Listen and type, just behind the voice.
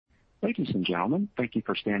Ladies and gentlemen, thank you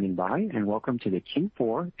for standing by, and welcome to the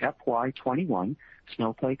Q4 FY21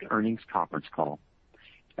 Snowflake Earnings Conference Call.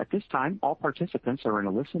 At this time, all participants are in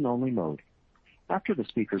a listen-only mode. After the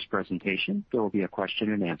speaker's presentation, there will be a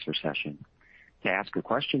question-and-answer session. To ask a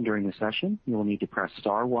question during the session, you will need to press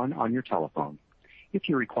star one on your telephone. If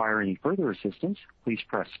you require any further assistance, please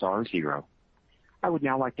press star zero. I would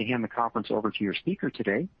now like to hand the conference over to your speaker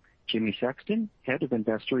today, Jimmy Sexton, Head of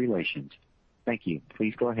Investor Relations. Thank you.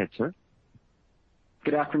 Please go ahead, sir.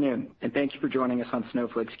 Good afternoon, and thank you for joining us on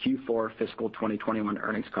Snowflake's Q4 fiscal 2021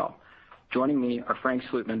 earnings call. Joining me are Frank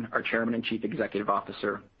Slootman, our Chairman and Chief Executive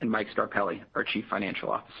Officer, and Mike Scarpelli, our Chief Financial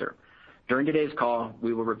Officer. During today's call,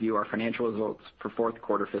 we will review our financial results for fourth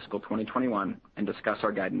quarter fiscal 2021 and discuss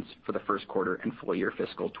our guidance for the first quarter and full year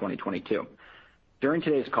fiscal 2022. During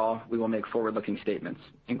today's call, we will make forward-looking statements,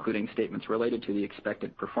 including statements related to the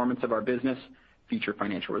expected performance of our business, future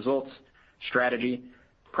financial results, strategy,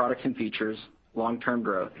 products and features, long-term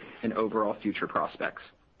growth, and overall future prospects.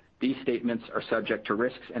 These statements are subject to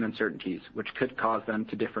risks and uncertainties, which could cause them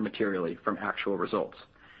to differ materially from actual results.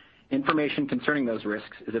 Information concerning those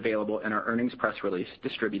risks is available in our earnings press release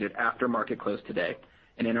distributed after market close today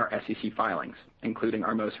and in our SEC filings, including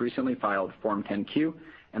our most recently filed Form 10-Q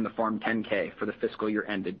and the Form 10-K for the fiscal year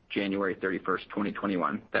ended January 31st,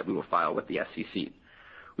 2021 that we will file with the SEC.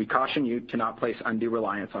 We caution you to not place undue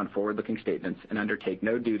reliance on forward-looking statements and undertake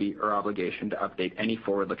no duty or obligation to update any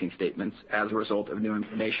forward-looking statements as a result of new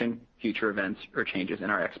information, future events, or changes in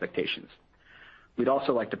our expectations. We'd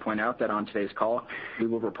also like to point out that on today's call, we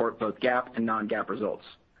will report both GAAP and non-GAAP results.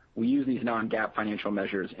 We use these non-GAAP financial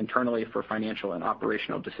measures internally for financial and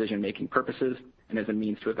operational decision-making purposes and as a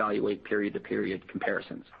means to evaluate period-to-period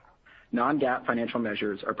comparisons. Non-GAAP financial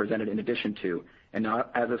measures are presented in addition to, and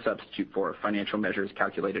not as a substitute for, financial measures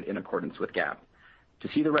calculated in accordance with GAAP. To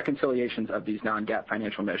see the reconciliations of these non-GAAP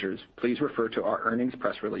financial measures, please refer to our earnings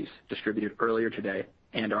press release distributed earlier today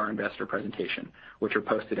and our investor presentation, which are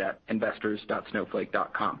posted at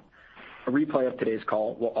investors.snowflake.com. A replay of today's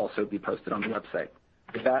call will also be posted on the website.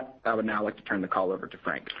 With that, I would now like to turn the call over to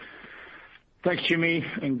Frank. Thanks, Jimmy,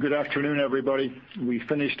 and good afternoon, everybody. We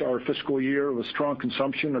finished our fiscal year with strong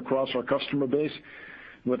consumption across our customer base,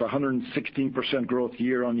 with 116% growth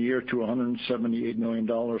year-on-year to $178 million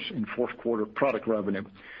in fourth quarter product revenue.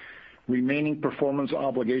 Remaining performance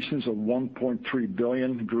obligations of $1.3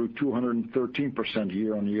 billion grew 213%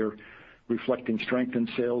 year-on-year, reflecting strength in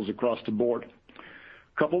sales across the board.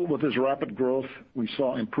 Coupled with this rapid growth, we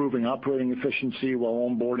saw improving operating efficiency while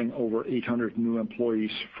onboarding over 800 new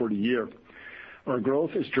employees for the year. Our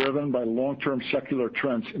growth is driven by long-term secular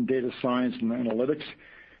trends in data science and analytics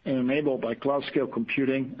and enabled by cloud-scale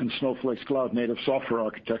computing and Snowflake's cloud-native software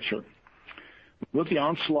architecture. With the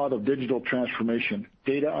onslaught of digital transformation,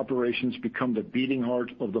 data operations become the beating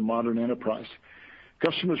heart of the modern enterprise.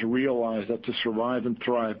 Customers realize that to survive and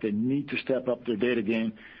thrive, they need to step up their data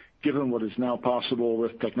game, given what is now possible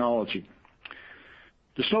with technology.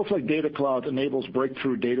 The Snowflake Data Cloud enables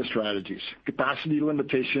breakthrough data strategies. Capacity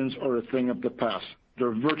limitations are a thing of the past. There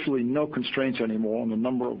are virtually no constraints anymore on the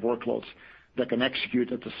number of workloads that can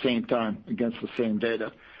execute at the same time against the same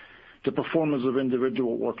data. The performance of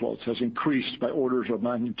individual workloads has increased by orders of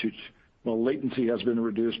magnitude, while latency has been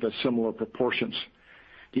reduced by similar proportions.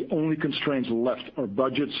 The only constraints left are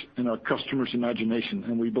budgets and our customers' imagination,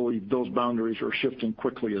 and we believe those boundaries are shifting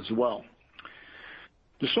quickly as well.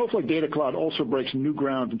 The Snowflake Data Cloud also breaks new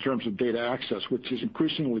ground in terms of data access, which is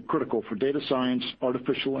increasingly critical for data science,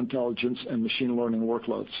 artificial intelligence, and machine learning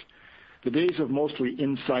workloads. The days of mostly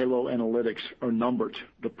in-silo analytics are numbered.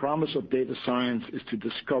 The promise of data science is to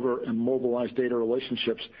discover and mobilize data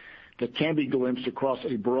relationships that can be glimpsed across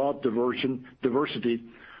a broad diversity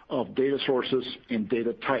of data sources and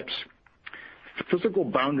data types. Physical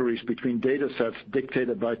boundaries between data sets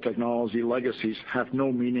dictated by technology legacies have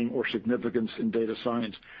no meaning or significance in data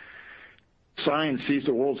science. Science sees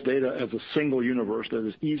the world's data as a single universe that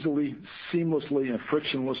is easily, seamlessly, and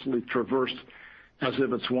frictionlessly traversed as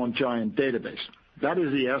if it's one giant database. That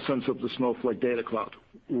is the essence of the Snowflake Data Cloud,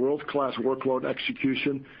 world-class workload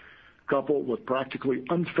execution coupled with practically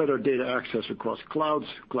unfettered data access across clouds,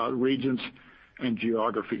 cloud regions, and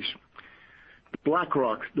geographies.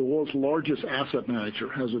 BlackRock, the world's largest asset manager,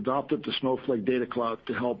 has adopted the Snowflake Data Cloud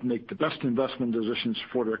to help make the best investment decisions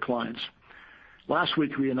for their clients. Last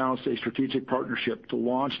week, we announced a strategic partnership to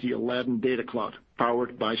launch the Aladdin Data Cloud,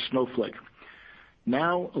 powered by Snowflake.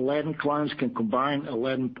 Now, Aladdin clients can combine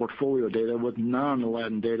Aladdin portfolio data with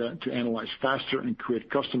non-Aladdin data to analyze faster and create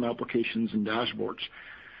custom applications and dashboards.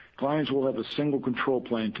 Clients will have a single control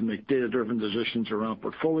plane to make data-driven decisions around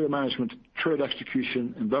portfolio management, trade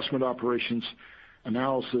execution, investment operations,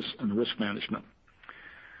 analysis, and risk management.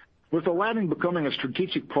 With Aladdin becoming a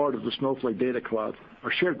strategic part of the Snowflake Data Cloud,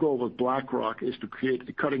 our shared goal with BlackRock is to create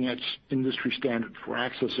a cutting-edge industry standard for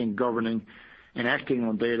accessing, governing, and acting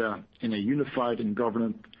on data in a unified and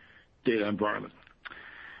governed data environment.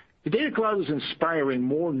 The Data Cloud is inspiring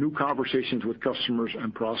more new conversations with customers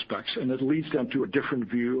and prospects, and it leads them to a different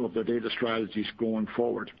view of their data strategies going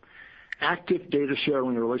forward. Active data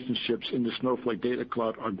sharing relationships in the Snowflake Data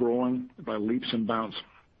Cloud are growing by leaps and bounds,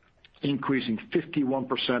 increasing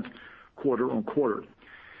 51% quarter-on-quarter.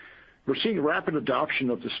 We're seeing rapid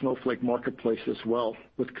adoption of the Snowflake Marketplace as well,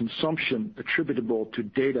 with consumption attributable to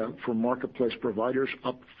data from marketplace providers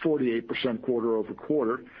up 48%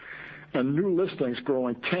 quarter-over-quarter, and new listings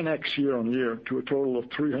growing 10x year-on-year to a total of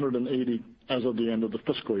 380 as of the end of the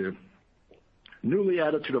fiscal year. Newly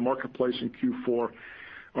added to the marketplace in Q4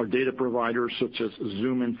 are data providers such as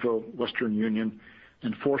ZoomInfo, Western Union,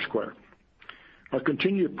 and Foursquare. Our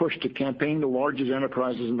continued push to campaign the largest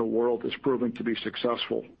enterprises in the world is proving to be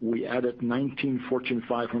successful. We added 19 Fortune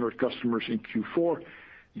 500 customers in Q4,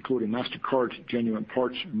 including MasterCard, Genuine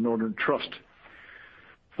Parts, and Northern Trust.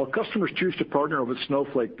 While customers choose to partner with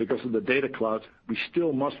Snowflake because of the Data Cloud, we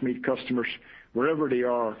still must meet customers wherever they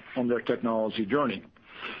are on their technology journey.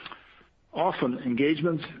 Often,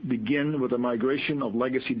 engagements begin with a migration of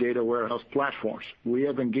legacy data warehouse platforms. We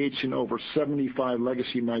have engaged in over 75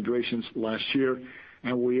 legacy migrations last year,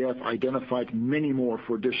 and we have identified many more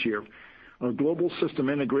for this year. Our global system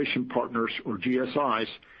integration partners, or GSIs,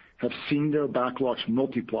 have seen their backlogs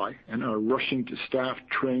multiply and are rushing to staff,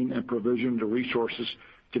 train, and provision the resources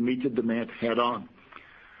to meet the demand head-on.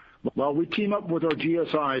 While we team up with our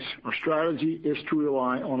GSIs, our strategy is to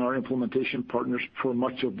rely on our implementation partners for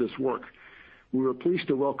much of this work. We were pleased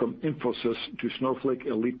to welcome Infosys to Snowflake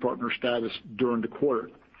Elite Partner status during the quarter.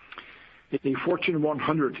 A Fortune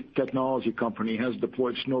 100 technology company has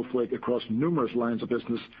deployed Snowflake across numerous lines of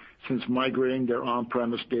business since migrating their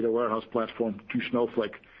on-premise data warehouse platform to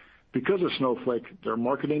Snowflake. Because of Snowflake, their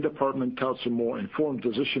marketing department touts a more informed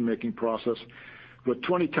decision-making process with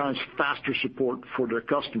 20 times faster support for their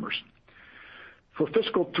customers. For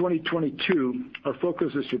fiscal 2022, our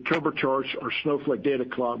focus is to turbocharge our Snowflake Data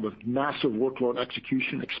Cloud with massive workload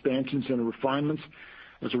execution, expansions, and refinements,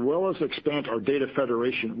 as well as expand our data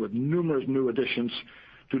federation with numerous new additions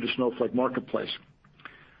to the Snowflake Marketplace.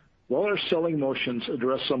 While our selling motions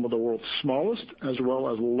address some of the world's smallest as well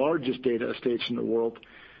as largest data estates in the world,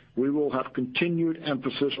 we will have continued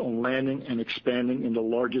emphasis on landing and expanding in the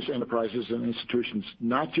largest enterprises and institutions,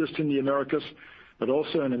 not just in the Americas, but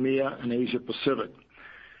also in EMEA and Asia Pacific.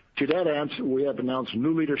 To that end, we have announced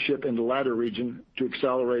new leadership in the latter region to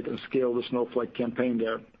accelerate and scale the Snowflake campaign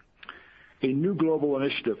there. A new global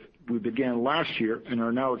initiative we began last year and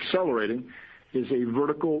are now accelerating is a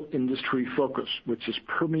vertical industry focus, which is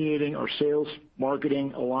permeating our sales,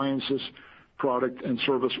 marketing, alliances, product, and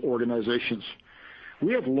service organizations.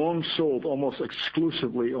 We have long sold almost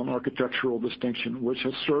exclusively on architectural distinction, which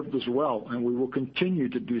has served us well, and we will continue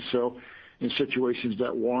to do so in situations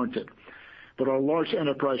that warrant it. But our large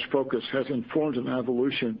enterprise focus has informed an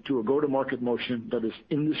evolution to a go-to-market motion that is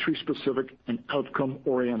industry-specific and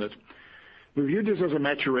outcome-oriented. We view this as a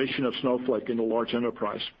maturation of Snowflake in the large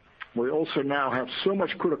enterprise. We also now have so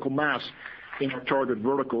much critical mass in our target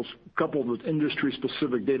verticals, coupled with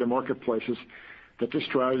industry-specific data marketplaces, that this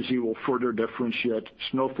strategy will further differentiate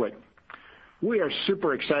Snowflake. We are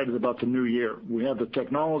super excited about the new year. We have the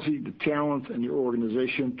technology, the talent, and the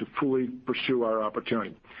organization to fully pursue our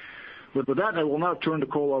opportunity. With that, I will now turn the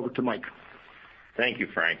call over to Mike. Thank you,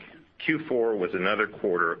 Frank. Q4 was another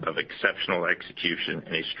quarter of exceptional execution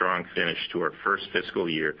and a strong finish to our first fiscal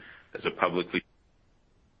year as a publicly.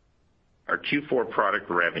 Our Q4 product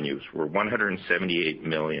revenues were $178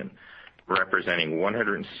 million, representing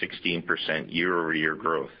 116% year-over-year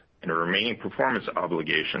growth, and our remaining performance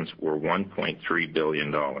obligations were $1.3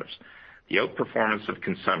 billion. The outperformance of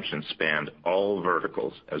consumption spanned all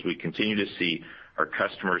verticals as we continue to see our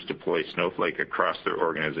customers deploy Snowflake across their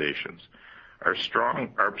organizations. Our strong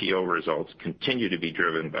RPO results continue to be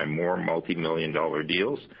driven by more multi-million-dollar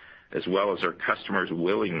deals, as well as our customers'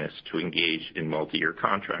 willingness to engage in multi-year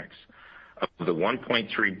contracts. Of the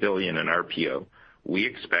 $1.3 billion in RPO, we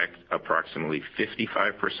expect approximately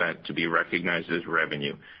 55% to be recognized as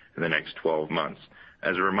revenue in the next 12 months.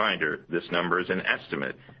 As a reminder, this number is an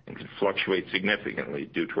estimate and can fluctuate significantly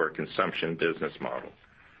due to our consumption business model.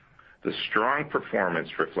 The strong performance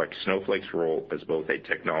reflects Snowflake's role as both a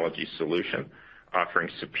technology solution, offering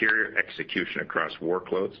superior execution across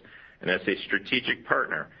workloads, and as a strategic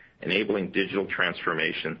partner, enabling digital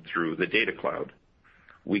transformation through the Data Cloud.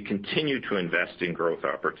 We continue to invest in growth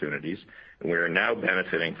opportunities, and we are now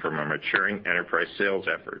benefiting from our maturing enterprise sales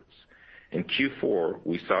efforts. In Q4,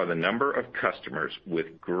 we saw the number of customers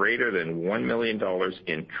with greater than $1 million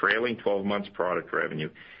in trailing 12 months product revenue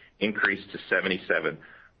increase to 77,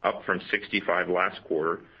 up from 65 last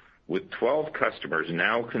quarter, with 12 customers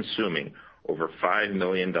now consuming over $5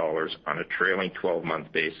 million on a trailing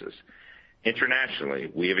 12-month basis.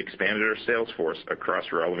 Internationally, we have expanded our sales force across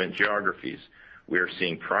relevant geographies. We are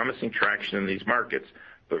seeing promising traction in these markets,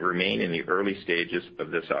 but remain in the early stages of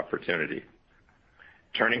this opportunity.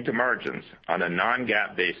 Turning to margins, on a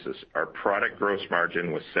non-GAAP basis, our product gross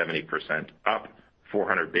margin was 70%, up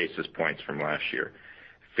 400 basis points from last year.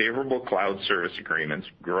 Favorable cloud service agreements,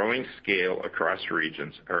 growing scale across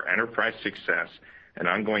regions, our enterprise success, and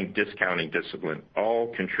ongoing discounting discipline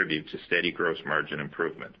all contribute to steady gross margin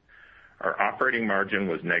improvement. Our operating margin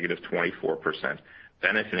was negative 24%,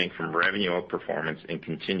 benefiting from revenue outperformance and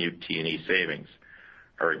continued T&E savings.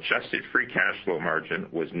 Our adjusted free cash flow margin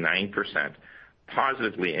was 9%,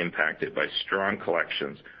 positively impacted by strong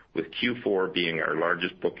collections, with Q4 being our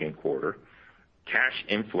largest booking quarter, cash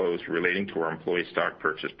inflows relating to our employee stock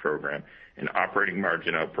purchase program, and operating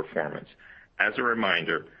margin outperformance. As a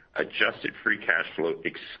reminder, adjusted free cash flow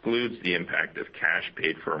excludes the impact of cash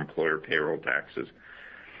paid for employer payroll taxes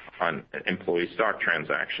on employee stock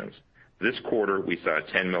transactions. This quarter, we saw a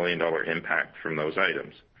 $10 million impact from those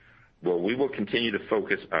items. While we will continue to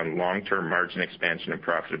focus on long-term margin expansion and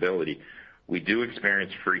profitability, we do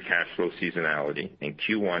experience free cash flow seasonality, and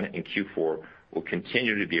Q1 and Q4 will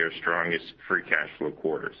continue to be our strongest free cash flow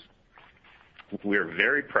quarters. We are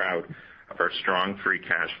very proud of our strong free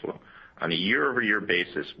cash flow. On a year-over-year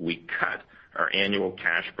basis, we cut our annual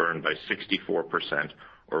cash burn by 64%,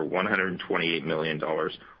 or $128 million,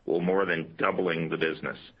 while more than doubling the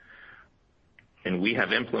business. And we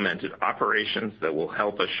have implemented operations that will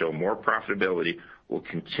help us show more profitability while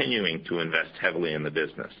continuing to invest heavily in the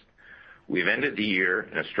business. We've ended the year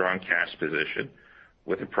in a strong cash position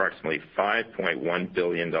with approximately $5.1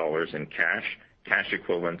 billion in cash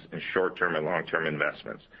equivalents, and short-term and long-term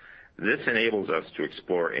investments. This enables us to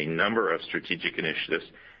explore a number of strategic initiatives,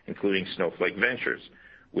 including Snowflake Ventures,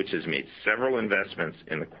 which has made several investments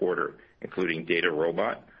in the quarter, including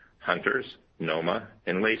DataRobot, Hunters, Noma,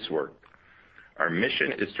 and Lacework. Our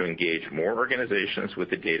mission is to engage more organizations with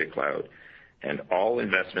the Data Cloud, and all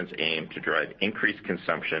investments aim to drive increased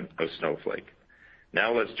consumption of Snowflake.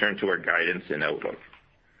 Now let's turn to our guidance and outlook.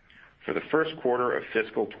 For the first quarter of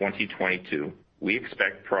fiscal 2022, we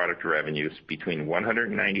expect product revenues between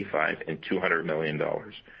 $195 and $200 million,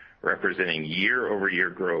 representing year-over-year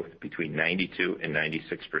growth between 92 and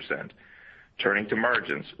 96%. Turning to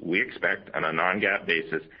margins, we expect on a non-GAAP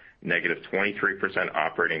basis negative 23%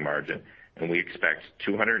 operating margin, and we expect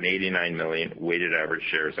 289 million weighted average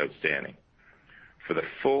shares outstanding. For the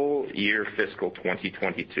full year fiscal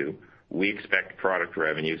 2022, we expect product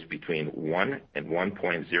revenues between $1 and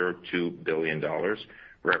 $1.02 billion,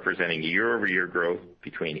 representing year-over-year growth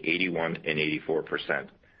between 81 and 84%.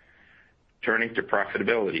 Turning to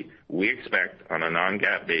profitability, we expect on a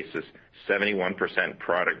non-GAAP basis 71%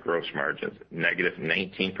 product gross margins, negative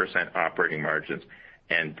 19% operating margins,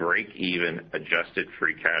 and break-even adjusted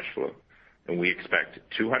free cash flow. And we expect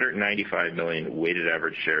 295 million weighted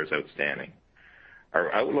average shares outstanding.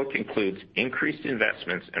 Our outlook includes increased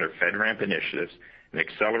investments in our FedRAMP initiatives and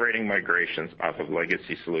accelerating migrations off of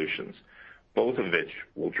legacy solutions, both of which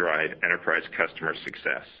will drive enterprise customer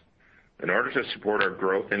success. In order to support our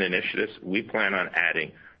growth and initiatives, we plan on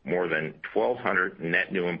adding more than 1,200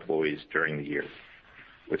 net new employees during the year.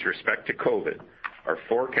 With respect to COVID, our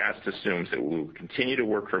forecast assumes that we will continue to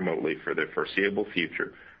work remotely for the foreseeable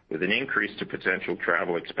future, with an increase to potential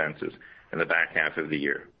travel expenses in the back half of the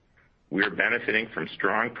year. We are benefiting from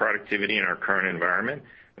strong productivity in our current environment,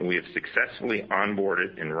 and we have successfully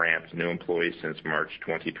onboarded and ramped new employees since March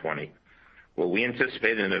 2020. While we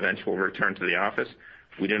anticipate an eventual return to the office,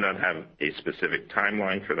 we do not have a specific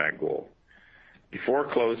timeline for that goal.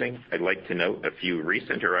 Before closing, I'd like to note a few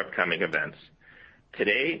recent or upcoming events.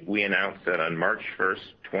 Today, we announced that on March 1st,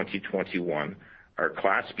 2021, our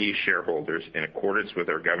Class B shareholders, in accordance with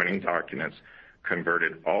our governing documents,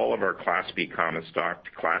 converted all of our Class B common stock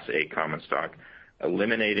to Class A common stock,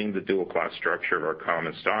 eliminating the dual class structure of our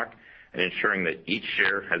common stock and ensuring that each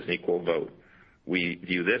share has an equal vote. We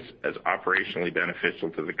view this as operationally beneficial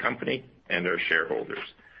to the company and our shareholders.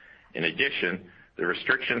 In addition, the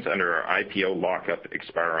restrictions under our IPO lockup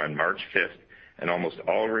expire on March 5th, and almost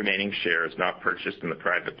all remaining shares not purchased in the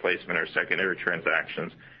private placement or secondary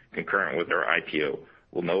transactions concurrent with our IPO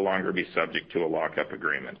will no longer be subject to a lockup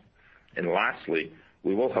agreement. And lastly,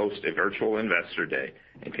 we will host a virtual investor day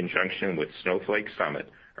in conjunction with Snowflake Summit,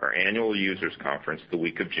 our annual users conference the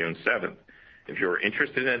week of June 7th. If you are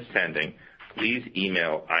interested in attending, please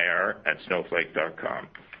email ir@snowflake.com.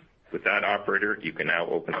 With that, operator, you can now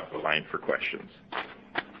open up the line for questions.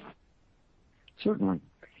 Certainly.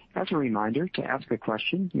 As a reminder, to ask a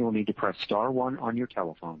question, you will need to press star one on your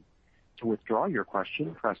telephone. To withdraw your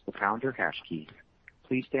question, press the pound or hash key.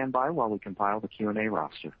 Please stand by while we compile the Q&A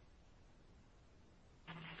roster.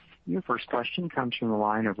 Your first question comes from the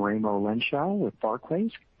line of Raimo Lenschow with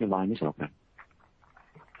Barclays. Your line is open.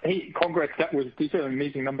 Hey, congrats. These are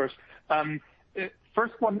amazing numbers.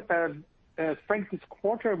 First one, Frank, this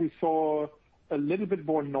quarter we saw a little bit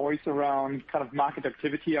more noise around kind of market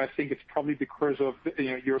activity. I think it's probably because of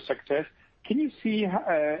your success. Can you see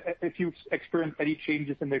if you've experienced any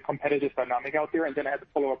changes in the competitive dynamic out there? And then I have a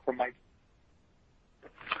follow-up from Mike.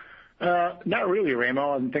 Not really,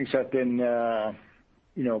 Raimo. And things have been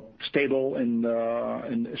stable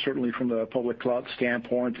and certainly from the public cloud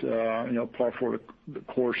standpoint, par for the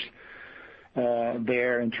course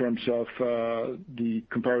there in terms of the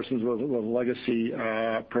comparisons with legacy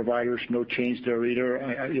providers. No change there either.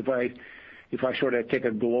 If I sort of take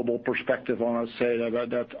a global perspective on it, say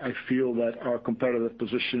that I feel that our competitive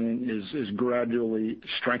positioning is gradually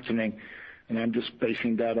strengthening, and I'm just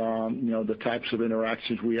basing that on the types of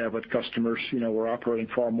interactions we have with customers. We're operating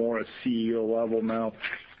far more at CEO level now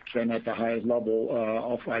than at the highest level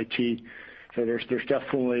of IT. So there's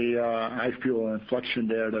definitely I feel an inflection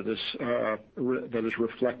there that is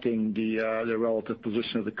reflecting the relative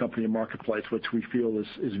position of the company in marketplace, which we feel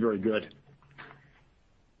is very good.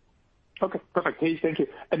 Okay, perfect. Hey, thank you.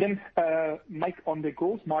 And then, Mike, on the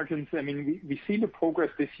gross margins, I mean, we see the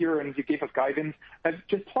progress this year, and you gave us guidance.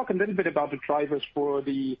 Just talk a little bit about the drivers for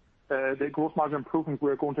the gross margin improvements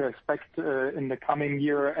we're going to expect in the coming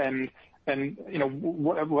year, and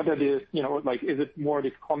what are the is it more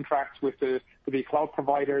the contracts with the cloud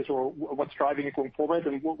providers, or what's driving it going forward,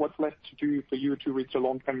 and what's left to do for you to reach the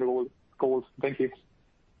long-term goals? Thank you.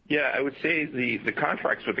 Yeah, I would say the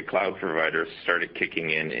contracts with the cloud providers started kicking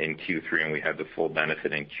in Q3, and we had the full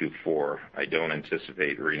benefit in Q4. I don't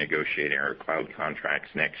anticipate renegotiating our cloud contracts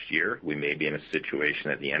next year. We may be in a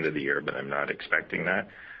situation at the end of the year, but I'm not expecting that.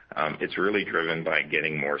 It's really driven by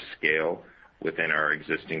getting more scale within our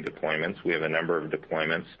existing deployments. We have a number of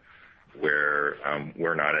deployments where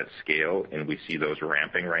we're not at scale, and we see those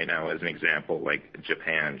ramping right now. As an example, like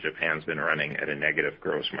Japan. Japan's been running at a negative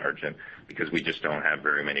gross margin because we just don't have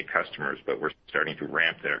very many customers, but we're starting to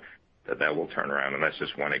ramp there. That will turn around, and that's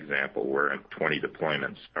just one example. We're in 20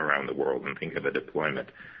 deployments around the world, and think of a deployment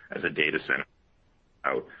as a data center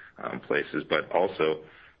out places. But also,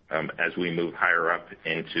 as we move higher up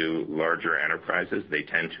into larger enterprises, they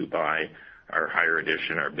tend to buy our higher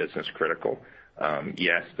edition, our business critical.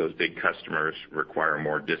 Yes, those big customers require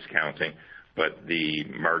more discounting, but the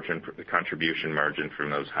contribution margin from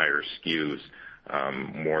those higher SKUs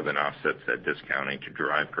more than offsets that discounting to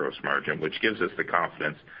drive gross margin, which gives us the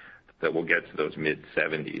confidence that we'll get to those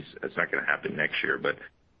mid-70s. It's not going to happen next year, but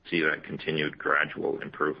see that continued gradual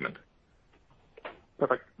improvement.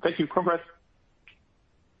 Perfect. Thank you. Congrats.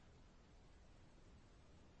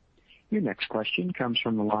 Your next question comes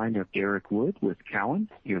from the line of Derrick Wood with Cowen.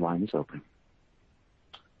 Your line is open.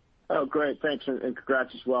 Oh, great. Thanks, and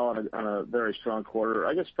congrats as well on a very strong quarter.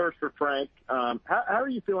 I guess first for Frank, how are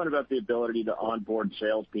you feeling about the ability to onboard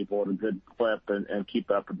salespeople at a good clip and keep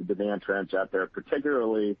up with the demand trends out there,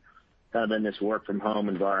 particularly kind of in this work-from-home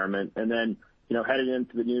environment? And then, headed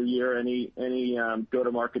into the new year, any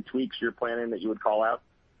go-to-market tweaks you're planning that you would call out?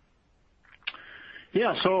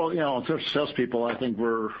 Yeah, so in terms of salespeople, I think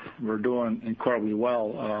we're doing incredibly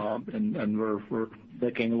well, and we're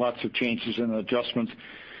making lots of changes and adjustments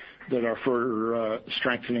that are further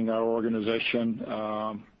strengthening our organization.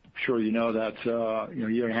 I'm sure you know that a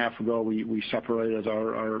year and a half ago we separated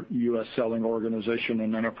our U.S. selling organization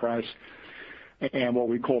and enterprise and what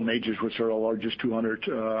we call majors, which are the largest 200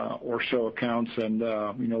 or so accounts, and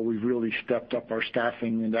we've really stepped up our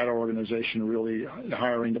staffing in that organization, really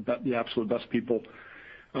hiring the absolute best people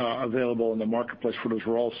available in the marketplace for those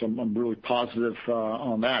roles. So I'm really positive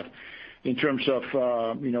on that. In terms of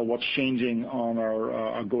what's changing on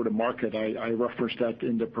our go-to-market, I referenced that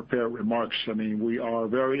in the prepared remarks. I mean, we are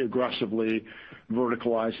very aggressively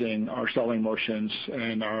verticalizing our selling motions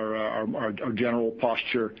and our general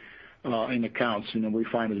posture in accounts. We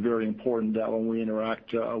find it very important that when we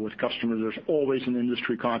interact with customers, there's always an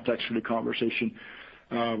industry context for the conversation.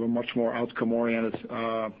 We're much more outcome-oriented.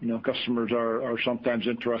 Customers are sometimes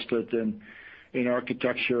interested in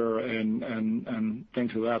architecture and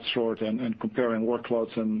things of that sort, and comparing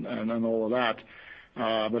workloads and all of that.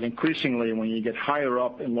 But increasingly, when you get higher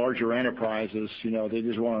up in larger enterprises, they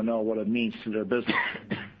just want to know what it means to their business,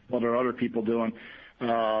 what are other people doing.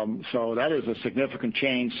 So that is a significant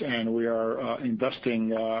change, and we are investing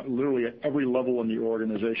literally at every level in the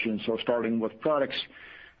organization. So starting with products,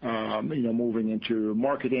 moving into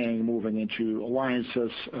marketing, moving into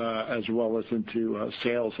alliances, as well as into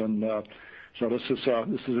sales. And so this is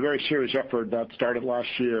a very serious effort that started last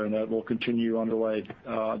year, and that will continue underway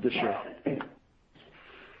this year.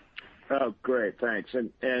 Oh, great. Thanks.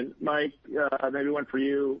 And Mike, maybe one for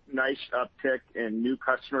you. Nice uptick in new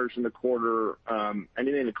customers in the quarter.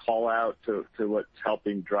 Anything to call out to what's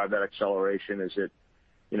helping drive that acceleration? Is it,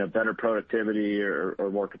 better productivity or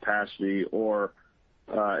more capacity, or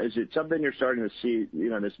is it something you're starting to see,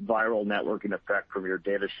 this viral networking effect from your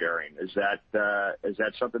data sharing? Is that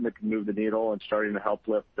something that can move the needle and starting to help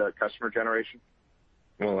lift customer generation?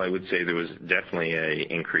 Well, I would say there was definitely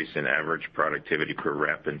an increase in average productivity per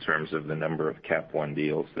rep in terms of the number of Cap One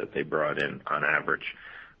deals that they brought in on average.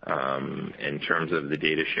 In terms of the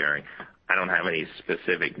data sharing, I don't have any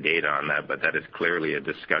specific data on that, but that is clearly a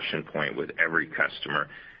discussion point with every customer,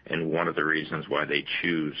 and one of the reasons why they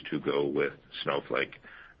choose to go with Snowflake,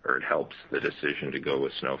 or it helps the decision to go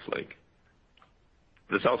with Snowflake.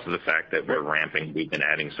 There's also the fact that we're ramping. We've been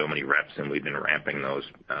adding so many reps, and we've been ramping those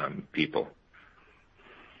people.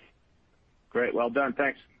 Great. Well done.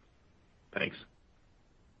 Thanks. Thanks.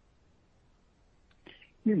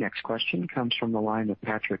 Your next question comes from the line of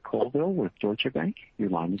Patrick Colville with Deutsche Bank. Your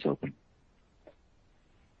line is open.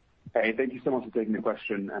 Hey, thank you so much for taking the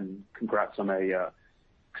question, and congrats on a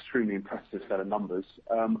extremely impressive set of numbers.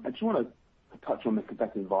 I just want to touch on the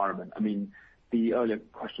competitive environment. I mean, the earlier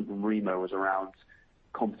question from Remo was around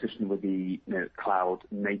competition with the cloud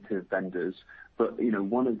native vendors, but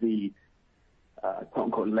one of the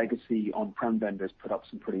quote-unquote legacy on-prem vendors put up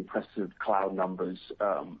some pretty impressive cloud numbers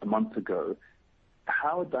a month ago.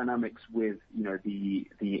 How are dynamics with the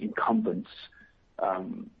incumbents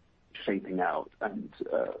shaping out? And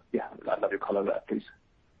I'd love your color there, please.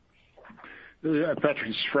 Patrick,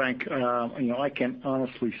 it's Frank. I can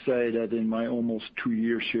honestly say that in my almost 2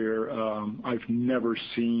 years here, I've never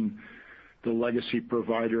seen the legacy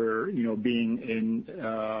provider, being in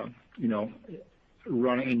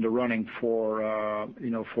the running for a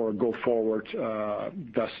go forward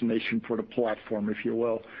destination for the platform, if you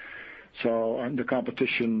will. So the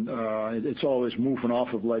competition, it's always moving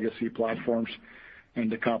off of legacy platforms, and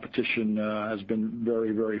the competition has been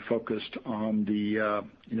very, very focused on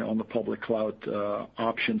the public cloud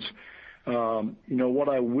options. What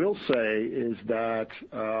I will say is that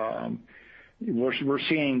we're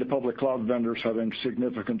seeing the public cloud vendors having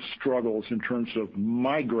significant struggles in terms of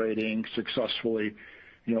migrating successfully,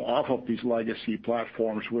 off of these legacy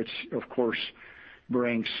platforms, which of course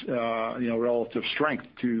brings, relative strength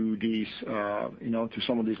to these, to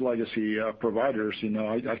some of these legacy providers.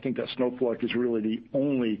 I think that Snowflake is really the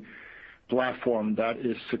only platform that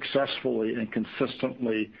is successfully and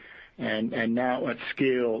consistently and now at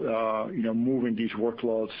scale, moving these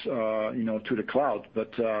workloads, to the cloud.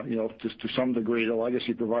 But, just to some degree, the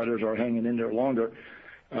legacy providers are hanging in there longer,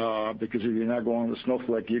 because if you're not going to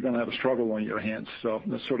Snowflake, you're going to have a struggle on your hands. So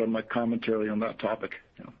that's sort of my commentary on that topic.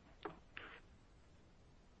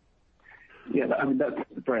 Yeah, I mean, that's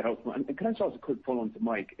very helpful. And can I just ask a quick follow-on to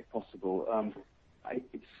Mike, if possible?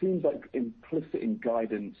 It seems like implicit in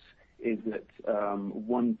guidance is that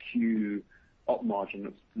 1Q op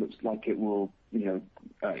margin looks like it will,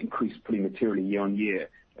 increase pretty materially year on year.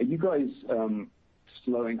 Are you guys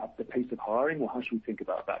slowing up the pace of hiring, or how should we think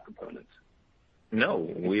about that component? No,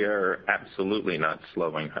 we are absolutely not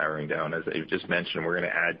slowing hiring down. As I just mentioned, we're going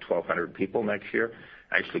to add 1,200 people next year.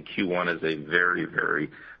 Actually, Q1 is a very, very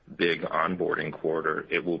big onboarding quarter.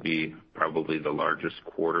 It will be probably the largest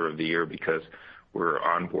quarter of the year because we're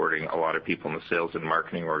onboarding a lot of people in the sales and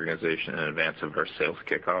marketing organization in advance of our sales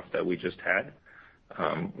kickoff that we just had.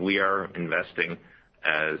 We are investing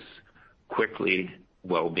as quickly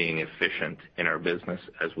while being efficient in our business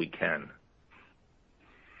as we can.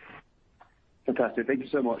 Fantastic. Thank you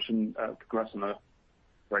so much, and congrats on a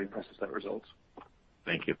very impressive set of results.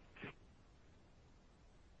 Thank you.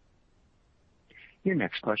 Your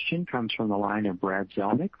next question comes from the line of Brad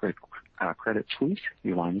Zelnick with Credit Suisse.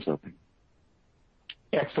 Your line is open.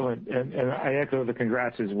 Excellent. And I echo the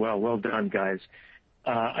congrats as well. Well done, guys.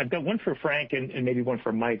 I've got one for Frank and maybe one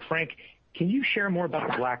for Mike. Frank, can you share more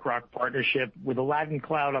about the BlackRock partnership with Aladdin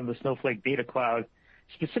Cloud on the Snowflake Data Cloud?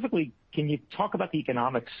 Specifically, can you talk about the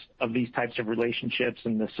economics of these types of relationships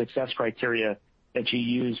and the success criteria that you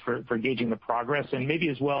use for gauging the progress? And maybe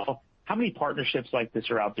as well, how many partnerships like this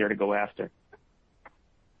are out there to go after?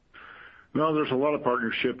 Well, there's a lot of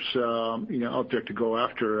partnerships, out there to go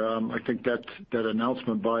after. I think that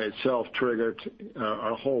announcement by itself triggered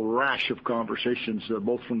a whole rash of conversations,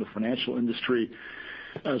 both from the financial industry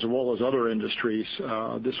as well as other industries.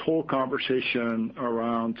 This whole conversation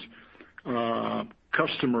around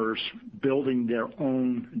customers building their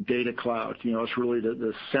own data cloud, it's really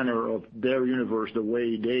the center of their universe, the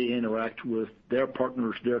way they interact with their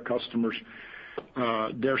partners, their customers,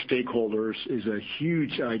 their stakeholders is a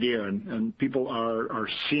huge idea, and people are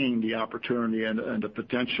seeing the opportunity and the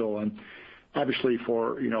potential. And obviously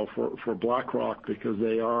for BlackRock, because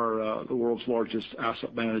they are the world's largest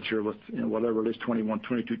asset manager with whatever it is,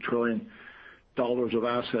 $22 trillion of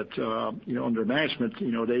assets under management,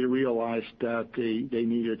 they realized that they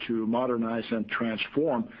needed to modernize and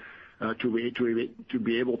transform to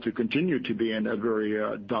be able to continue to be in a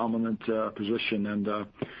very dominant position. And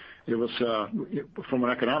it was from an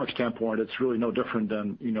economic standpoint, it's really no different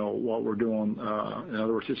than what we're doing. In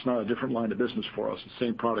other words, it's not a different line of business for us. The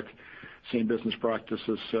same product, same business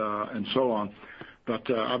practices, and so on. But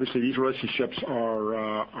obviously, these relationships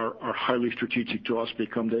are highly strategic to us.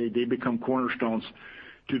 They become cornerstones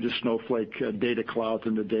to the Snowflake data cloud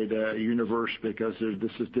and the data universe, because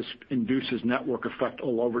this induces network effect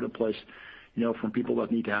all over the place, from people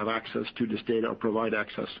that need to have access to this data or provide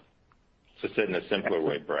access. So said in a simpler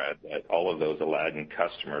way, Brad, that all of those Aladdin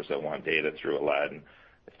customers that want data through Aladdin,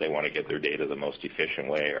 if they want to get their data the most efficient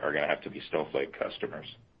way, are going to have to be Snowflake customers.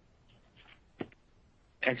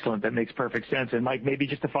 Excellent. That makes perfect sense. And Mike, maybe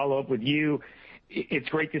just to follow up with you, it's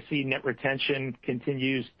great to see net retention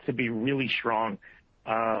continues to be really strong.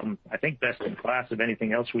 I think best in class of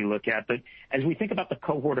anything else we look at. But as we think about the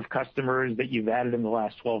cohort of customers that you've added in the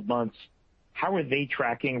last 12 months, how are they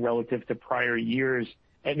tracking relative to prior years?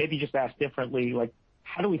 And maybe just asked differently, like,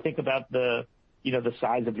 how do we think about the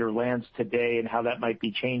size of your lands today and how that might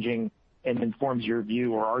be changing and informs your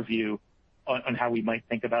view or our view on how we might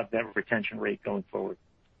think about that retention rate going forward?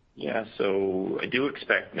 Yeah, so I do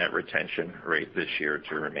expect net retention rate this year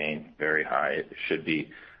to remain very high. It should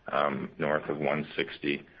be north of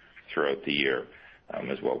 160 throughout the year,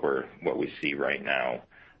 is what we see right now.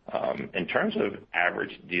 In terms of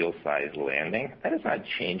average deal size landing, that is not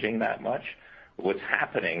changing that much. What's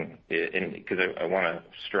happening, because I want to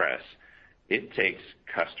stress, it takes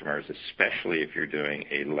customers, especially if you're doing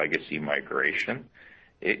a legacy migration,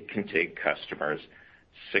 it can take customers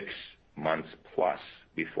 6 months plus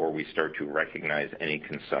before we start to recognize any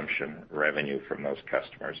consumption revenue from those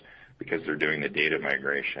customers, because they're doing the data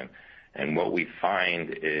migration. And what we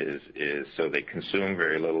find is so they consume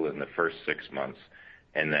very little in the first 6 months,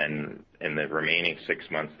 and then in the remaining 6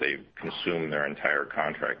 months they consume their entire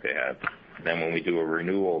contract they have. Then when we do a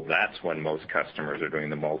renewal, that's when most customers are doing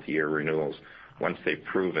the multi-year renewals, once they've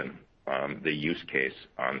proven the use case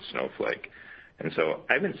on Snowflake. And so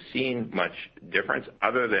I haven't seen much difference,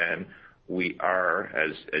 other than we are,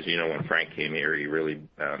 as you know, when Frank came here, he really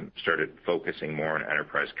started focusing more on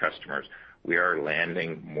enterprise customers. We are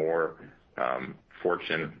landing more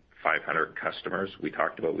Fortune 500 customers. We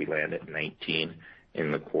talked about we landed 19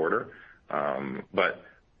 in the quarter. But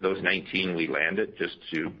those 19 we landed, just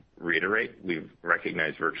to reiterate, we've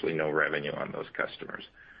recognized virtually no revenue on those customers.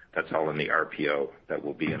 That's all in the RPO that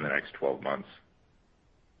will be in the next 12 months.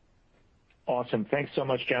 Awesome. Thanks so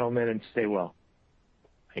much, gentlemen, and stay well.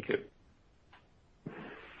 Thank you.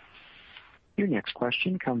 Your next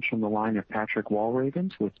question comes from the line of Patrick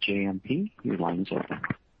Walravens with JMP. Your line is open.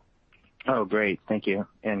 Oh, great. Thank you,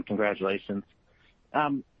 and congratulations.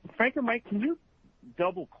 Frank or Mike, can you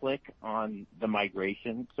double-click on the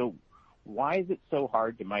migration? So why is it so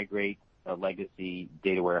hard to migrate a legacy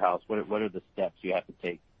data warehouse? What are the steps you have to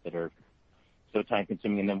take that are so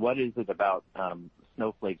time-consuming? And then what is it about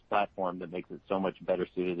Snowflake's platform that makes it so much better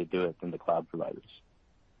suited to do it than the cloud providers?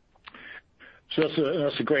 So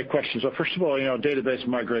that's a great question. So first of all, database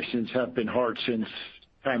migrations have been hard since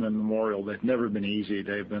time immemorial. They've never been easy.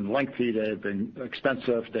 They've been lengthy. They've been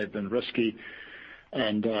expensive. They've been risky.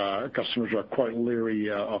 And customers are quite leery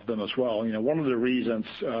of them as well. One of the reasons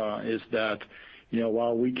is that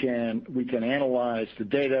while we can analyze the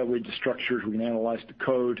data with the structures, we can analyze the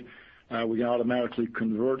code, we can automatically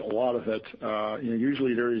convert a lot of it.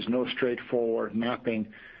 Usually there is no straightforward mapping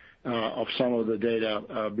of some of the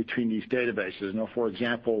data between these databases. For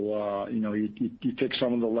example, you take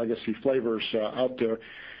some of the legacy flavors out there.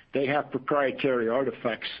 They have proprietary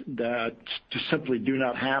artifacts that just simply do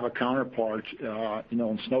not have a counterpart,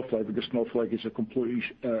 in Snowflake, because Snowflake is a completely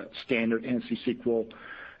standard ANSI SQL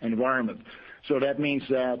environment. So that means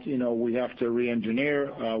that, we have to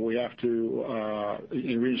re-engineer, we have to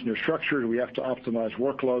re-engineer structures, we have to optimize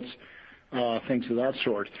workloads. things of that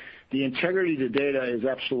sort. The integrity of the data is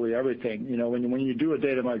absolutely everything. When you do a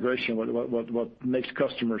data migration, what makes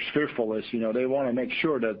customers fearful is, they want to make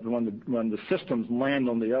sure that when the systems land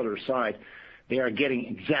on the other side, they are getting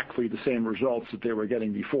exactly the same results that they were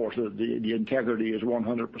getting before, so that the integrity is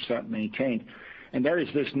 100% maintained. And that is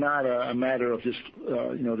just not a matter of just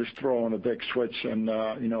throwing a big switch and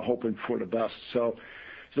hoping for the best. So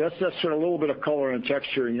that's sort of a little bit of color and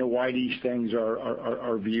texture, why these things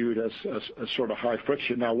are viewed as sort of high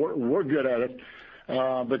friction. Now we're good at it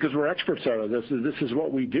because we're experts at it. This is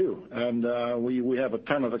what we do, and we have a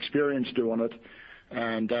ton of experience doing it.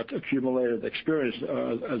 And that accumulated experience,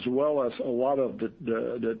 as well as a lot of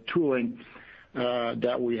the tooling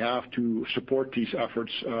that we have to support these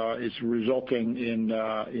efforts, is resulting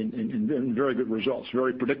in very good results,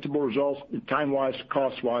 very predictable results, time-wise,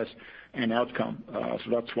 cost-wise, and outcome. So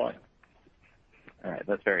that's why. All right,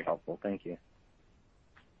 that's very helpful. Thank you.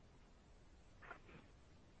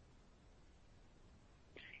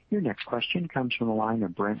 Your next question comes from the line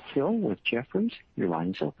of Brent Thill with Jefferies. Your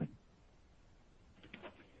line is open.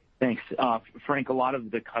 Thanks. Frank, a lot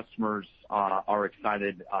of the customers are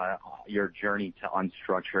excited your journey to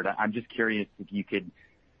unstructured. I'm just curious if you could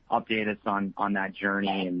update us on that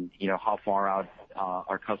journey and, how far out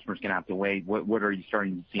our customers going to have to wait. What are you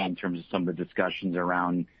starting to see in terms of some of the discussions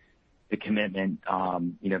around the commitment,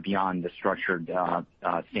 beyond the structured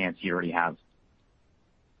stance you already have?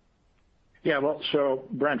 Yeah, well, so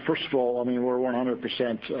Brent, first of all, we're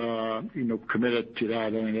 100% committed to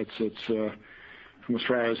that. It's from a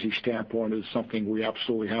strategy standpoint, is something we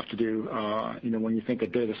absolutely have to do. When you think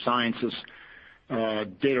of data sciences,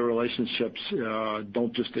 data relationships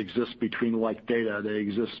don't just exist between like data; they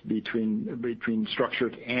exist between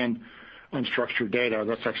structured and unstructured data.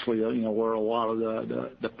 That's actually where a lot of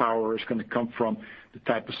the power is going to come from, the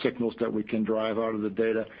type of signals that we can drive out of the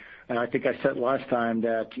data. And I think I said last time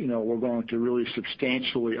that we're going to really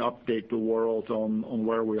substantially update the world on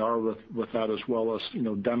where we are with that, as well as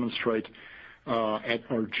demonstrate at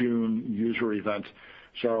our June user event.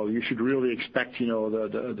 So you should really expect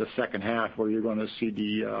the second half, where you're going to see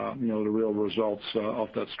the real results of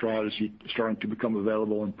that strategy starting to become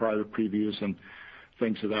available in private previews and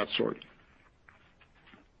things of that sort.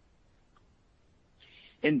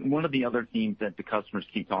 And one of the other themes that the customers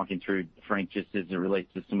keep talking through, Frank, just as it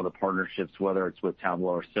relates to some of the partnerships, whether it's with Tableau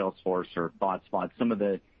or Salesforce or ThoughtSpot, some of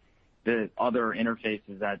the other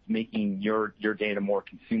interfaces that's making your data more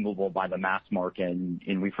consumable by the mass market.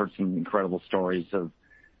 And we've heard some incredible stories of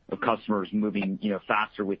customers moving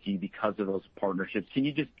faster with you because of those partnerships. Can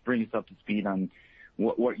you just bring us up to speed on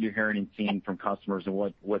what you're hearing and seeing from customers, and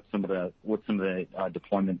what some of the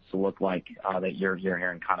deployments look like that you're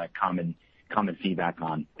hearing kind of common feedback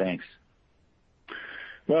on? Thanks.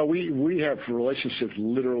 Well, we have relationships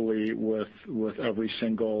literally with every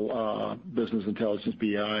single business intelligence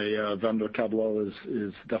BI vendor. Tableau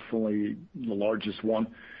is definitely the largest one,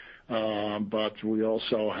 but we're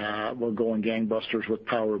going gangbusters with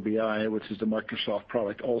Power BI, which is the Microsoft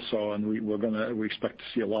product also, and we expect to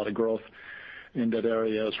see a lot of growth in that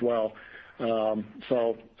area as well. Those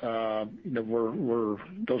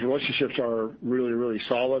relationships are really, really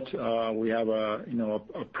solid. We have a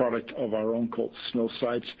product of our own called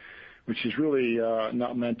Snowsight, which is really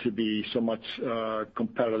not meant to be so much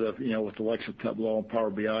competitive, with the likes of Tableau and Power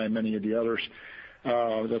BI and many of the others.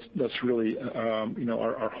 That's really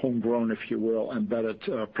our homegrown, if you will, embedded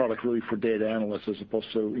product, really for data analysts as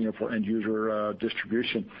opposed to for end user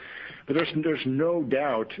distribution. But there's no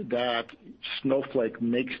doubt that Snowflake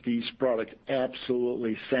makes these products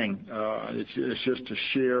absolutely sing. It's just a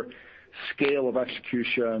sheer scale of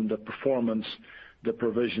execution, the performance, the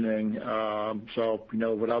provisioning.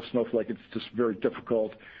 Without Snowflake, it's just very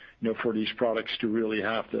difficult, for these products to really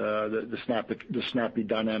have the snappy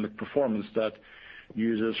dynamic performance that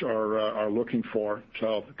users are looking for.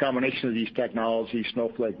 So the combination of these technologies,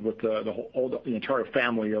 Snowflake with the entire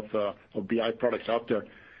family of BI products out there,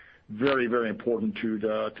 very, very important to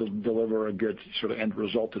deliver a good sort of end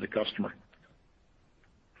result to the customer.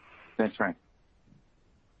 Thanks, Frank.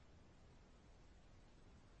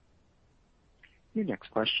 Your next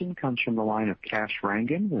question comes from the line of Kash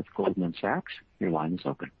Rangan with Goldman Sachs. Your line is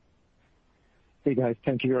open. Hey, guys.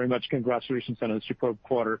 Thank you very much. Congratulations on a superb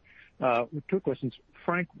quarter. Two questions.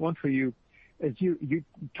 Frank, one for you. As you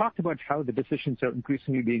talked about how the decisions are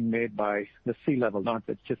increasingly being made by the C-level, not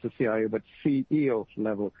just the CIO, but CEO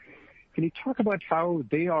level. Can you talk about how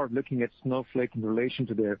they are looking at Snowflake in relation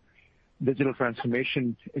to their digital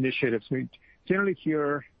transformation initiatives? Generally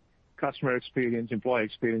here, customer experience, employee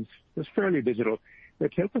experience is fairly digital.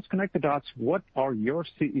 But help us connect the dots. What are your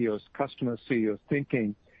CEOs, customer CEOs,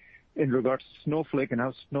 thinking in regards to Snowflake and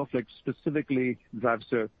how Snowflake specifically drives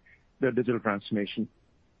their digital transformation.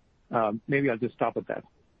 Maybe I'll just stop at that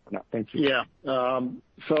for now. Thank you. Yeah. The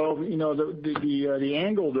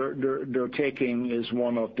angle they're taking is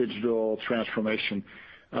one of digital transformation.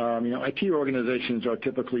 IT organizations are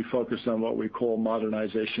typically focused on what we call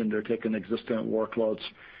modernization. They're taking existing workloads.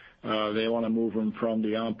 They want to move them from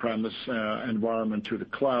the on-premise environment to the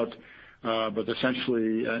cloud. But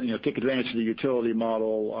essentially, take advantage of the utility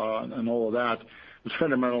model and all of that. It's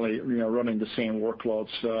fundamentally, running the same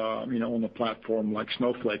workloads, on a platform like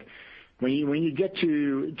Snowflake. When you get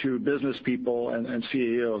to business people and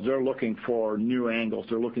CEOs, they're looking for new angles.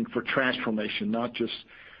 They're looking for transformation, not just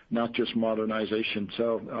modernization.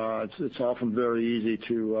 So it's often very easy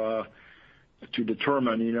to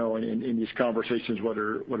determine, in these conversations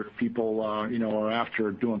whether people are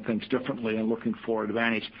after doing things differently and looking for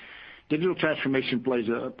advantage. Digital transformation plays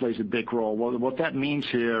a big role. What that means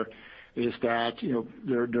here is that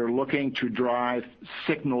they're looking to drive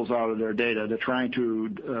signals out of their data. They're trying to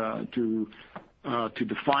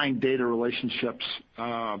define data relationships,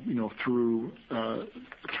 through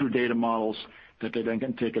data models that they then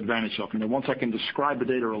can take advantage of. Once I can describe a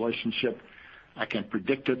data relationship, I can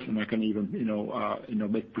predict it, and I can even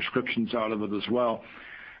make prescriptions out of it as well.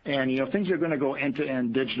 And things are going to go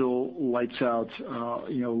end-to-end digital, lights out,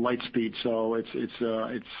 light speed. So it's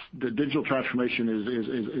the digital transformation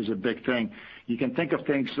is a big thing. You can think of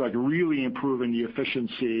things like really improving the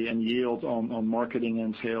efficiency and yield on marketing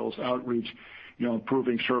and sales outreach,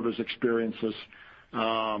 improving service experiences,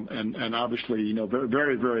 and obviously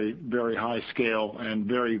very, very, very high scale and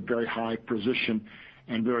very, very high precision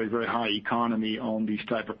and very, very high economy on these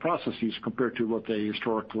type of processes compared to what they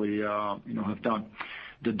historically have done.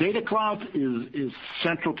 The data cloud is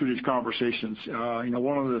central to these conversations.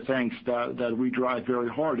 One of the things that we drive very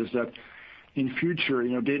hard is that in future,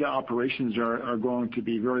 data operations are going to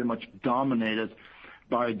be very much dominated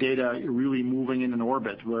by data really moving in an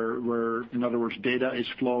orbit where, in other words, data is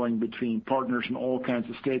flowing between partners and all kinds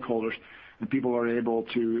of stakeholders, and people are able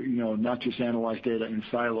to, not just analyze data in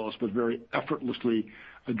silos, but very effortlessly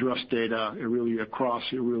address data really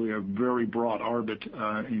across really a very broad orbit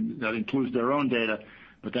that includes their own data,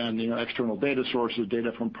 but then external data sources,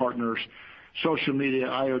 data from partners, social media,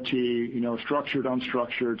 IoT, structured,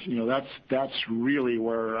 unstructured. That's really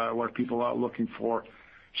where people are looking for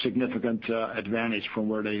significant advantage from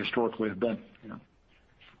where they historically have been.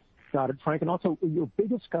 Got it, Frank. And also, your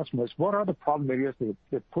biggest customers, what are the problem areas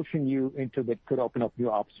they're pushing you into that could open up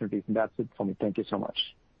new opportunities? And that's it for me. Thank you so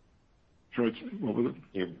much. Sure. What was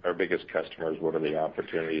it? Our biggest customers, what are the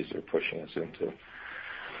opportunities they're pushing us into?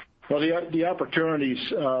 Well, the opportunities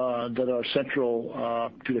that are central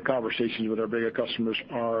to the conversations with our bigger customers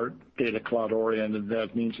are data cloud oriented.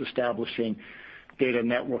 That means establishing data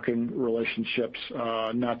networking relationships,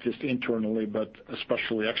 not just internally, but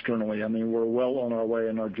especially externally. We're well on our way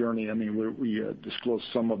in our journey. We disclosed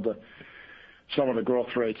some of the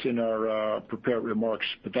growth rates in our prepared remarks,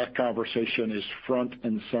 but that conversation is front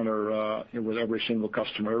and center with every single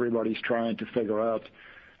customer. Everybody's trying to figure out.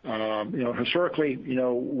 Historically,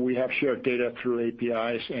 we have shared data through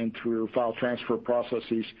APIs and through file transfer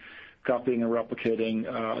processes, copying and replicating.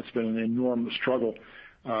 It's been an enormous struggle.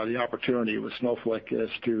 The opportunity with Snowflake is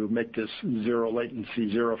to make this zero latency,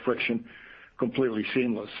 zero friction, completely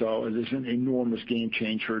seamless. So it is an enormous game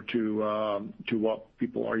changer to what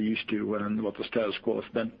people are used to and what the status quo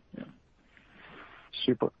has been. Yeah.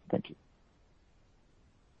 Super. Thank you.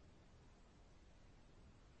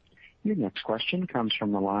 Your next question comes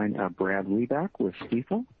from the line of Brad Reback with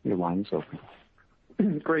Stifel. Your line is open.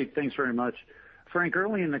 Great. Thanks very much. Frank,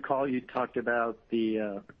 early in the call, you talked about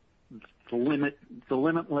the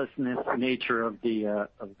limitlessness nature of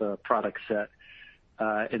the product set,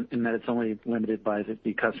 and that it's only limited by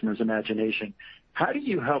the customer's imagination. How do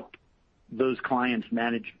you help those clients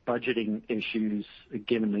manage budgeting issues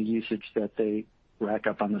given the usage that they rack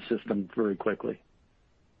up on the system very quickly?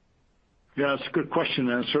 Yeah, it's a good question,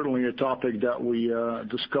 and certainly a topic that we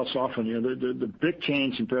discuss often. The big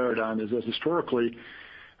change in paradigm is that historically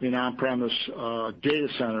in on-premise data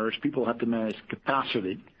centers, people have to manage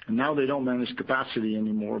capacity, and now they don't manage capacity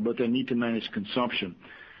anymore, but they need to manage consumption.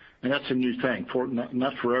 And that's a new thing,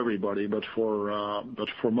 not for everybody, but for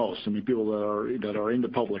most. People that are in the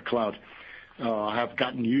public cloud have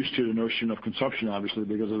gotten used to the notion of consumption, obviously,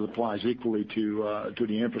 because it applies equally to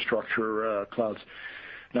the infrastructure clouds.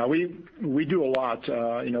 Now we do a lot.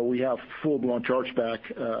 We have full-blown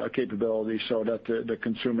chargeback capabilities so that the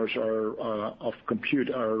consumers of compute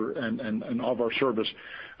and of our service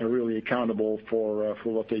are really accountable for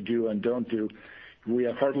what they do and don't do. We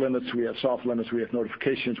have hard limits, we have soft limits, we have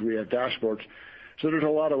notifications, we have dashboards. So there's a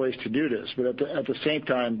lot of ways to do this, but at the same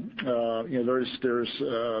time,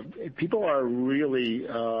 people are really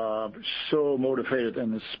so motivated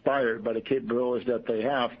and inspired by the capabilities that they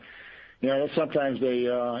have. Sometimes they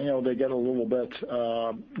get a little bit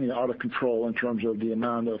out of control in terms of the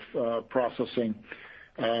amount of processing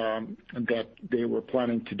that they were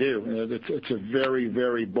planning to do. It's a very,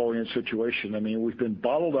 very buoyant situation. I mean, we've been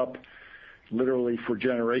bottled up literally for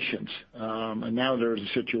generations. And now there's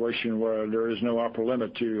a situation where there is no upper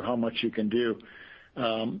limit to how much you can do.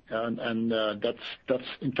 That's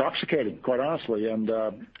intoxicating, quite honestly. And,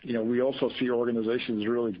 we also see organizations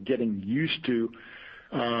really getting used to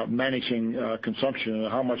managing consumption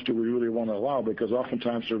and how much do we really want to allow, because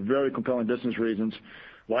oftentimes there are very compelling business reasons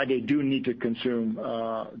why they do need to consume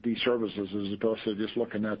these services as opposed to just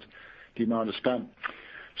looking at the amount of spend.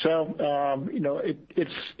 So,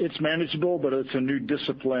 it's manageable, but it's a new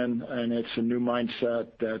discipline and it's a new mindset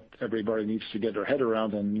that everybody needs to get their head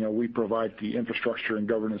around. And, we provide the infrastructure and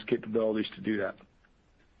governance capabilities to do that.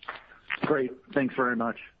 Great. Thanks very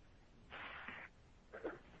much.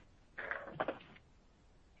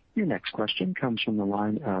 Your next question comes from the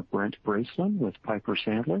line of Brent Bracelin with Piper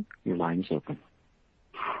Sandler. Your line is open.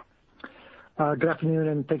 Good afternoon,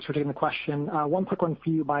 and thanks for taking the question. One quick one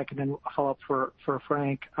for you, Mike, and then a follow-up for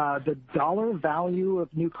Frank. The dollar value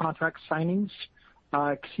of new contract signings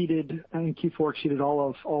exceeded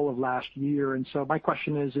all of last year. And so my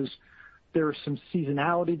question is there some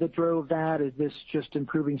seasonality that drove that? Is this just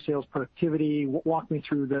improving sales productivity? Walk me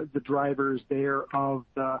through the drivers there of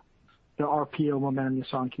the RPO momentum you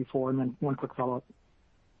saw in Q4, and then one quick follow-up.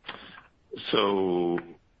 So,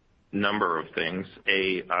 number of things.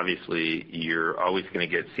 Obviously, you're always going to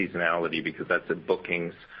get seasonality because that's a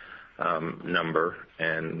bookings number,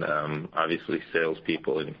 and obviously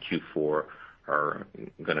salespeople in Q4 are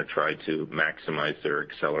going to try to maximize their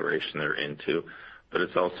acceleration they're into. But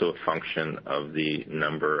it's also a function of the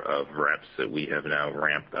number of reps that we have now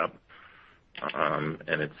ramped up.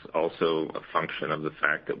 And it's also a function of the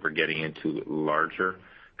fact that we're getting into larger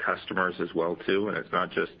customers as well, too. And it's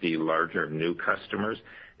not just the larger new customers.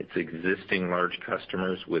 It's existing large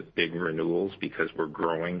customers with big renewals because we're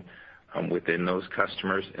growing within those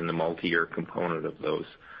customers and the multi-year component of those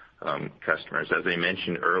customers. As I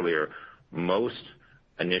mentioned earlier, most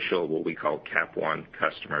initial what we call Cap 1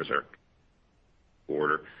 customers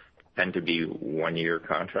tend to be one-year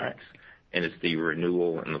contracts, and it's the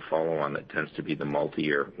renewal and the follow-on that tends to be the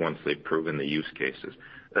multi-year once they've proven the use cases.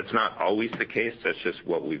 That's not always the case. That's just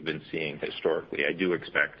what we've been seeing historically. I do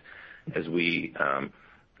expect as we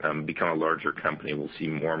become a larger company, we'll see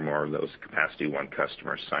more and more of those Capacity 1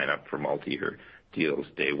 customers sign up for multi-year deals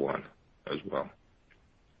day one as well.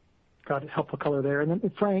 Got it. Helpful color there. And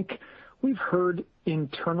then, Frank, we've heard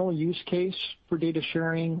internal use case for data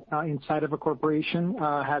sharing inside of a corporation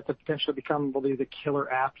has the potential to become really the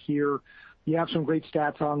killer app here. You have some great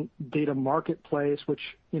stats on Data Marketplace, which,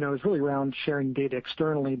 is really around sharing data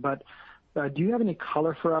externally. But do you have any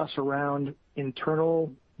color for us around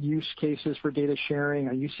internal use cases for data sharing?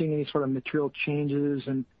 Are you seeing any sort of material changes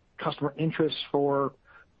in customer interest for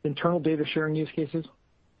internal data sharing use cases?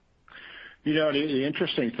 The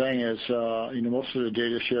interesting thing is, most of the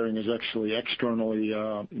data sharing is actually externally,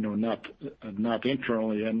 not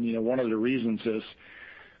internally. And, one of the reasons is,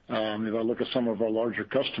 if I look at some of our larger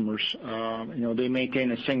customers, they maintain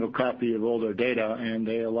a single copy of all their data, and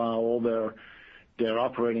they allow all their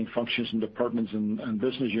operating functions and departments and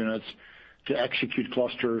business units to execute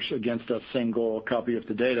clusters against that single copy of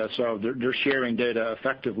the data. So they're sharing data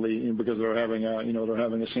effectively because they're having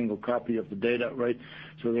a single copy of the data, right?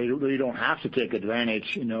 So they really don't have to take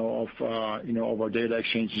advantage, of our data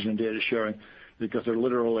exchanges and data sharing because they're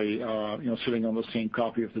literally, sitting on the same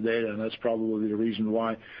copy of the data. And that's probably the reason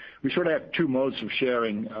why we sort of have two modes of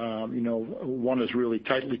sharing. One is really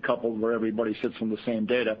tightly coupled where everybody sits on the same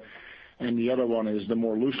data. And the other one is the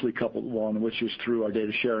more loosely coupled one, which is through our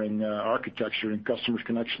data sharing architecture, and customers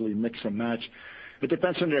can actually mix and match. It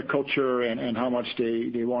depends on their culture and how much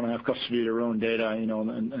they want to have custody of their own data,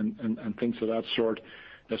 and things of that sort.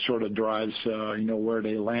 That sort of drives, where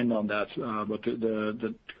they land on that. But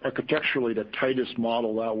the architecturally, the tightest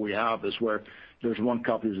model that we have is where there's one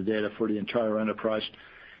copy of the data for the entire enterprise.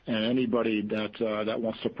 And anybody that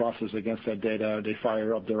wants to process against that data, they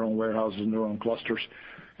fire up their own warehouses and their own clusters,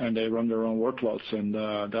 and they run their own workloads. And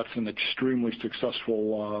that's an extremely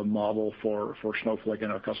successful model for Snowflake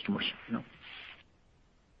and our customers.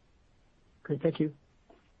 Great. Thank you.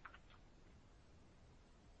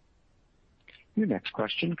 Your next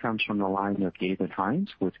question comes from the line of David Hynes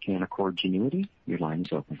with Canaccord Genuity. Your line is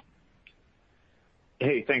open.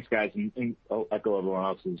 Hey, thanks, guys, and I'll echo everyone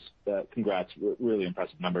else's congrats. Really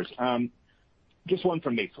impressive numbers. Just one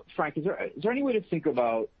from me. Frank, is there any way to think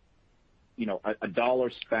about, a dollar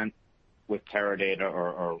spent with Teradata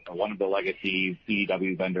or one of the legacy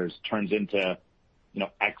CDW vendors turns into,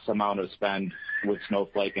 X amount of spend with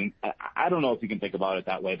Snowflake? And I don't know if you can think about it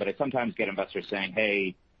that way, but I sometimes get investors saying,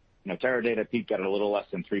 hey, Teradata peaked at a little less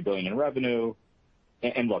than $3 billion in revenue.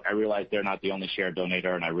 And look, I realize they're not the only shared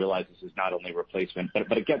donator, and I realize this is not only replacement,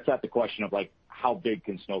 but it gets at the question of how big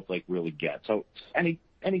can Snowflake really get? So any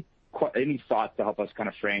thoughts to help us kind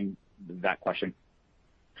of frame that question?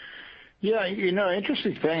 Yeah,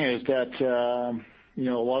 interesting thing is that a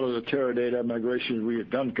lot of the Teradata migrations we have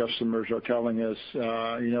done, customers are telling us,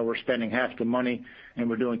 we're spending half the money and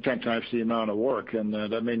we're doing 10 times the amount of work, and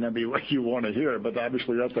that may not be what you want to hear, but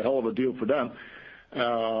obviously that's a hell of a deal for them.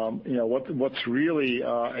 What's really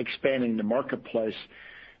expanding the marketplace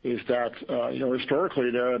is that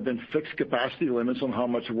historically there have been fixed capacity limits on how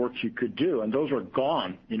much work you could do, and those are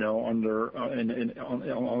gone on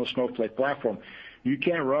the Snowflake platform. You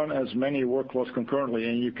can run as many workloads concurrently,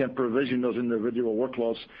 and you can provision those individual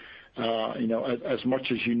workloads as much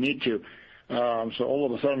as you need to. So all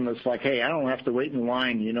of a sudden it's like, hey, I don't have to wait in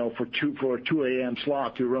line, for a 2 a.m.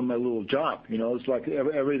 slot to run my little job. It's like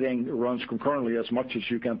everything runs concurrently as much as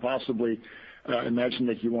you can possibly imagine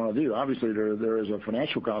that you want to do. Obviously, there is a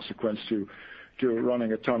financial consequence to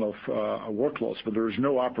running a ton of workloads, but there is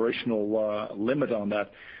no operational limit on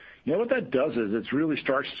that. What that does is it really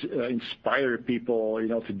starts to inspire people,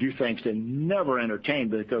 to do things they never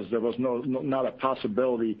entertained because there was not a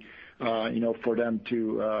possibility for them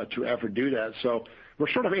to ever do that. So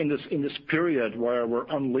we're sort of in this period where we're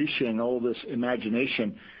unleashing all this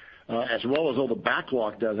imagination, as well as all the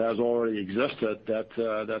backlog that has already existed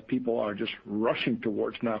that people are just rushing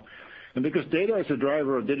towards now. And because data is a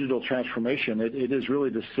driver of digital transformation, it is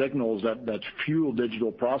really the signals that fuel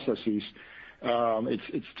digital processes.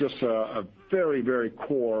 It's just a very, very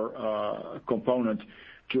core component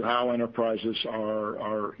to how enterprises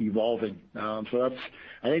are evolving. So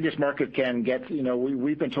I think this market can get,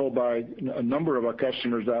 we've been told by a number of our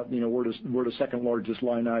customers that, we're the second largest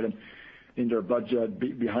line item in their budget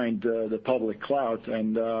behind the public cloud,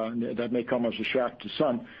 and that may come as a shock to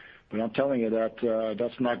some, but I'm telling you that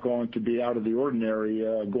that's not going to be out of the ordinary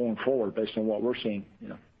going forward based on what we're seeing.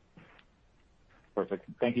 Perfect.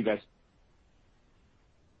 Thank you, guys.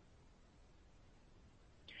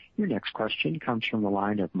 Your next question comes from the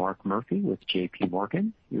line of Mark Murphy with J.P.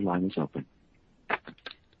 Morgan. Your line is open.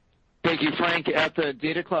 Thank you, Frank. At the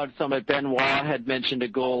Data Cloud Summit, Benoit had mentioned a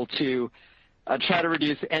goal to try to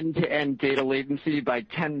reduce end-to-end data latency by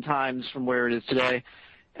 10 times from where it is today.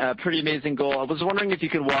 Pretty amazing goal. I was wondering if you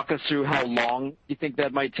could walk us through how long you think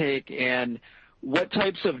that might take and what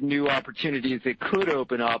types of new opportunities it could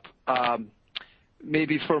open up,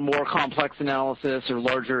 maybe for more complex analysis or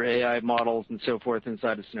larger AI models and so forth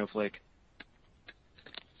inside of Snowflake.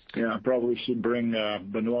 Yeah, I probably should bring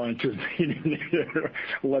Benoit into the meeting here.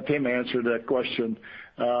 Let him answer that question.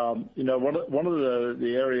 One of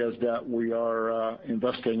the areas that we are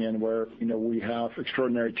investing in where, we have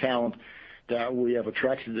extraordinary talent that we have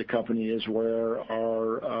attracted to the company is where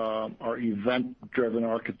our event-driven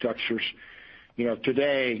architectures,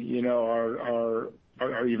 today,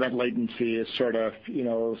 our event latency is sort of,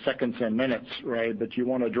 seconds and minutes, right? But you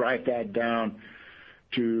want to drive that down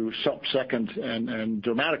to sub-seconds and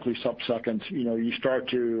dramatically sub-seconds. You start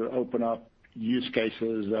to open up use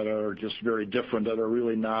cases that are just very different, that are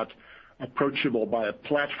really not approachable by a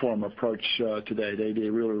platform approach today. They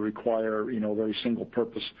really require, very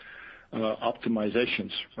single-purpose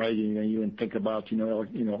optimizations, right? You can think about,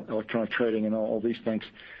 electronic trading and all these things.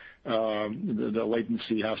 The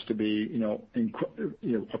latency has to be,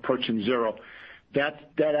 approaching zero.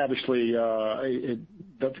 That obviously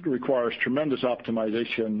that requires tremendous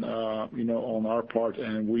optimization, on our part,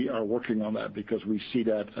 and we are working on that because we see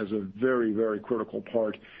that as a very, very critical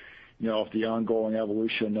part, of the ongoing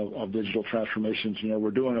evolution of digital transformations.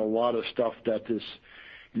 We're doing a lot of stuff that is,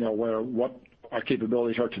 where what our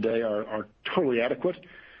capabilities are today are totally adequate.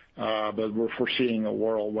 But we're foreseeing a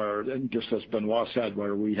world where, just as Benoit said,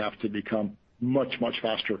 where we have to become much, much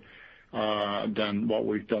faster than what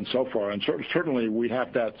we've done so far. And certainly we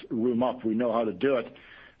have that room up. We know how to do it.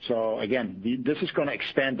 So again, this is going to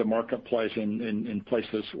expand the marketplace in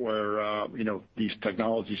places where, these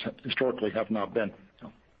technologies historically have not been.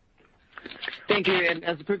 Thank you. And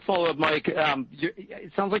as a quick follow-up, Mike,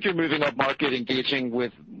 it sounds like you're moving up market, engaging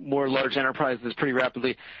with more large enterprises pretty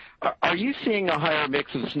rapidly. Are you seeing a higher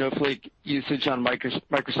mix of Snowflake usage on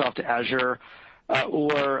Microsoft Azure,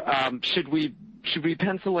 or should we should we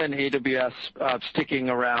pencil in AWS sticking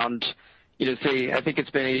around, say, I think it's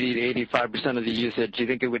been 80 to 85% of the usage. Do you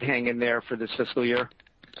think it would hang in there for this fiscal year?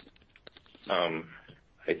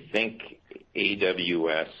 I think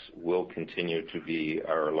AWS will continue to be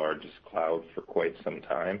our largest cloud for quite some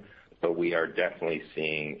time, but we are definitely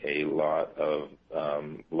seeing a lot of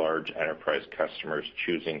large enterprise customers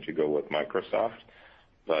choosing to go with Microsoft.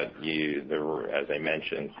 But as I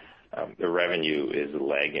mentioned, the revenue is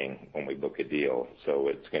lagging when we book a deal, so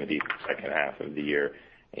it's going to be the second half of the year.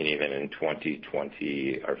 And even in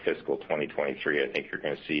 2020, our fiscal 2023, I think you're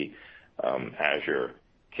going to see Azure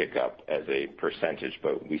kick up as a percentage,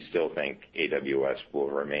 but we still think AWS will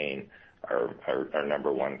remain our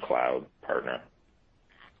number one cloud partner.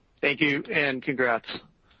 Thank you, and congrats.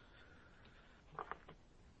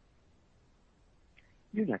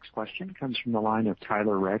 Your next question comes from the line of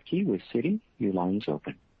Tyler Radke with Citi. Your line is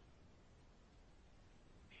open.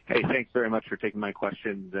 Hey, thanks very much for taking my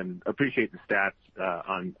questions and appreciate the stats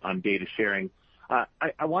on data sharing.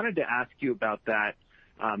 I wanted to ask you about that,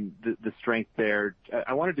 the strength there.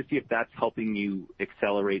 I wanted to see if that's helping you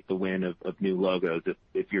accelerate the win of new logos,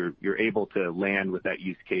 if you're able to land with that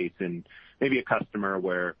use case and maybe a customer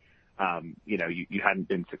where you hadn't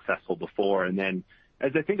been successful before. And then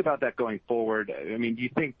as I think about that going forward, I mean, do you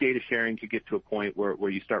think data sharing could get to a point where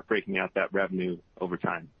you start breaking out that revenue over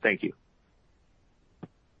time? Thank you.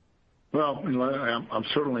 Well, I'm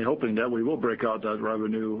certainly hoping that we will break out that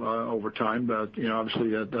revenue over time, but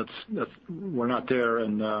obviously that's we're not there,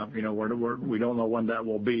 and we don't know when that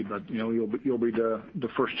will be. But you'll be the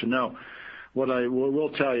first to know. What I will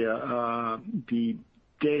tell you, the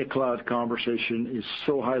Data Cloud conversation is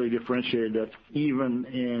so highly differentiated that even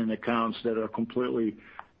in accounts that are completely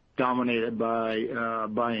dominated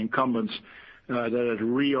by incumbents, that it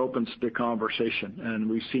reopens the conversation, and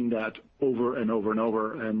we've seen that over and over and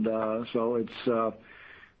over. And so it's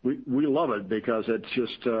we love it because it's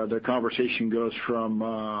just the conversation goes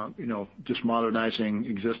from just modernizing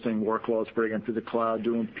existing workloads, bringing them to the cloud,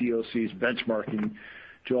 doing POCs, benchmarking,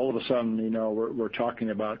 to all of a sudden we're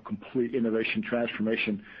talking about complete innovation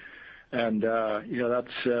transformation. And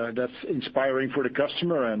that's inspiring for the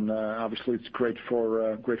customer, and obviously it's great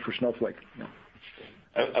for Snowflake. Yeah.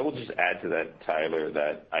 I will just add to that, Tyler,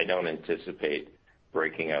 that I don't anticipate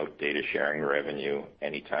breaking out data sharing revenue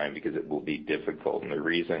anytime because it will be difficult. And the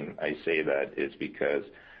reason I say that is because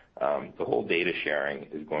the whole data sharing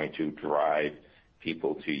is going to drive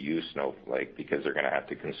people to use Snowflake because they're going to have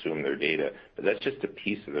to consume their data. But that's just a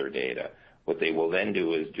piece of their data. What they will then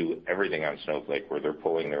do is do everything on Snowflake where they're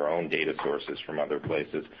pulling their own data sources from other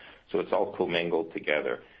places. So it's all commingled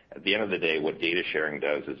together. At the end of the day, what data sharing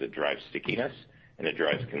does is it drives stickiness and it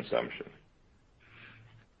drives consumption.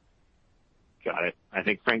 Got it. I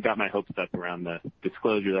think Frank got my hopes up around the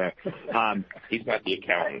disclosure there. He's not the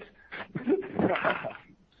accountant.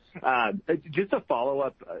 Just a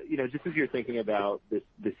follow-up, just as you're thinking about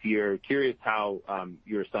this year, curious how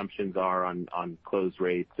your assumptions are on close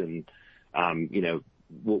rates and,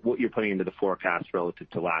 what you're putting into the forecast relative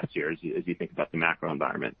to last year as you think about the macro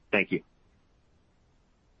environment. Thank you.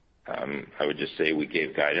 I would just say we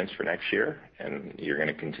gave guidance for next year, and you're going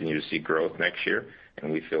to continue to see growth next year,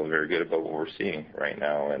 and we feel very good about what we're seeing right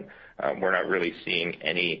now. And we're not really seeing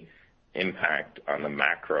any impact on the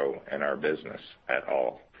macro in our business at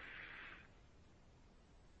all.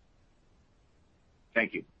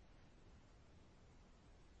 Thank you.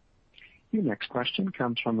 Your next question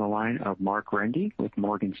comes from the line of Mark Rendy with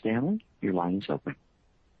Morgan Stanley. Your line is open.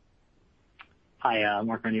 Hi,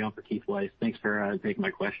 Mark Rendy on for Keith Weiss. Thanks for taking my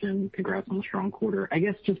question. Congrats on the strong quarter. I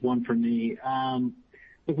guess just one for me.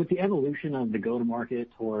 With the evolution of the go-to-market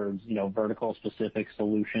towards, vertical-specific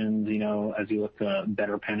solutions, as you look to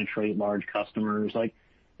better penetrate large customers,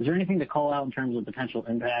 is there anything to call out in terms of potential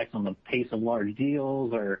impacts on the pace of large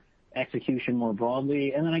deals or execution more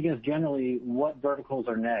broadly? And then I guess generally, what verticals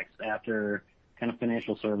are next after kind of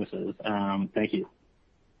financial services? Thank you.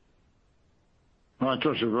 Well, in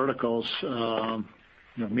terms of verticals,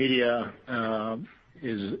 media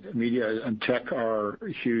and tech are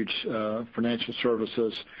huge. Financial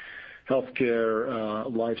services,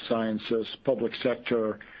 healthcare, life sciences, public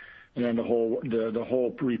sector, and then the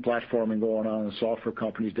whole re-platforming going on in software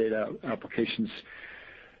companies, data applications.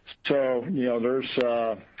 So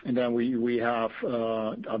there's and then we have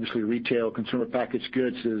obviously retail, consumer packaged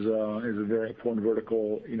goods is a very important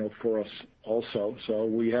vertical for us also. So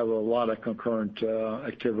we have a lot of concurrent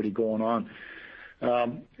activity going on.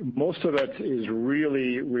 Most of it is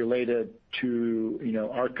really related to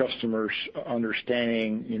our customers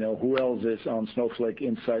understanding who else is on Snowflake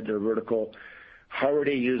inside their vertical, how are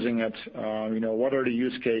they using it? What are the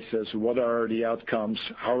use cases? What are the outcomes?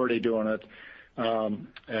 How are they doing it?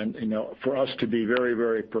 For us to be very,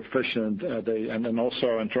 very proficient, and then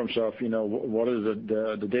also in terms of, what is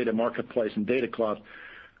the data marketplace and data cloud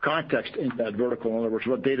context in that vertical. In other words,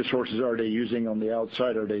 what data sources are they using on the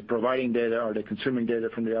outside? Are they providing data? Are they consuming data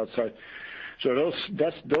from the outside? So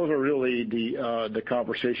those are really the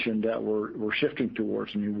conversation that we're shifting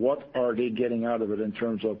towards. What are they getting out of it in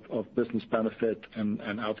terms of business benefit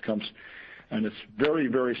and outcomes? And it's very,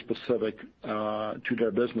 very specific to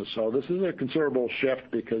their business. So this is a considerable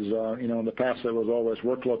shift because in the past it was always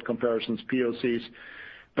workload comparisons, POCs,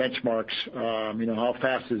 benchmarks. How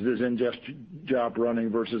fast is this ingest job running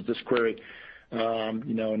versus this query?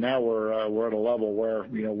 Now we're at a level where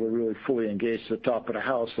we're really fully engaged at the top of the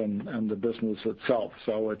house and the business itself.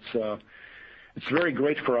 So it's very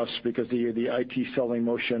great for us because the IT selling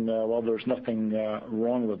motion, while there's nothing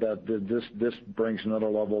wrong with that, this brings another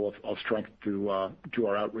level of strength to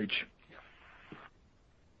our outreach.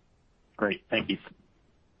 Great. Thank you.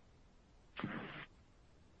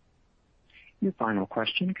 Your final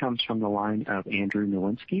question comes from the line of Andrew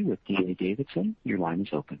Nowinski with D.A. Davidson. Your line is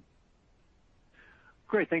open.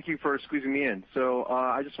 Great. Thank you for squeezing me in. So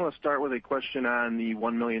I just want to start with a question on the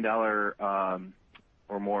 $1 million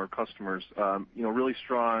or more customers. Really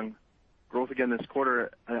strong growth again this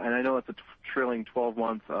quarter, and I know it's a trailing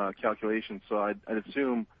 12-month calculation, so I'd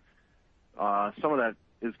assume some of that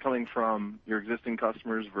is coming from your existing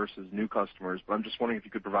customers versus new customers, but I'm just wondering if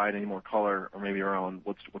you could provide any more color or maybe around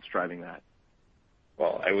what's driving that.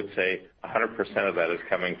 Well, I would say 100% of that is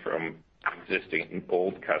coming from existing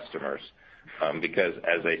old customers because,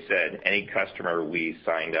 as I said, any customer we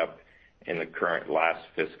signed up in the current last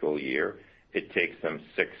fiscal year, it takes them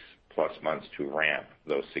 6+ months to ramp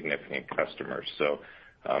those significant customers. So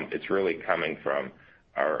it's really coming from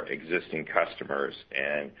our existing customers,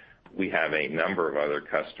 and we have a number of other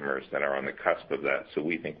customers that are on the cusp of that. So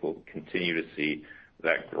we think we'll continue to see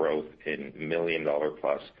that growth in $1 million+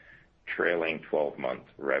 trailing 12-month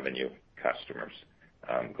revenue customers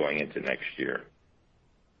going into next year.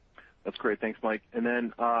 That's great. Thanks, Mike. And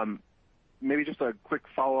then maybe just a quick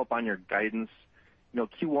follow-up on your guidance.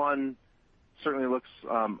 Q1 certainly looks,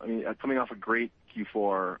 coming off a great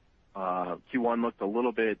Q4, Q1 looked a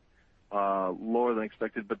little bit lower than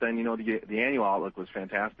expected, but then, the annual outlook was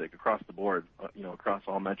fantastic across the board, across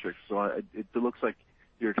all metrics. So it looks like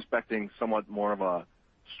you're expecting somewhat more of a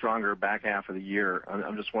stronger back half of the year.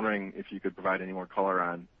 I'm just wondering if you could provide any more color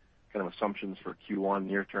on kind of assumptions for Q1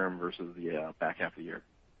 near term versus the back half of the year.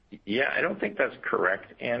 Yeah, I don't think that's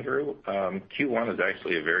correct, Andrew. Q1 is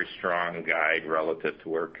actually a very strong guide relative to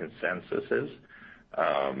where consensus is.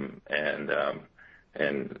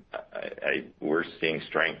 We're seeing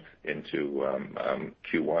strength into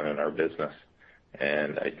Q1 in our business.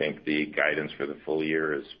 And I think the guidance for the full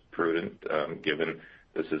year is prudent given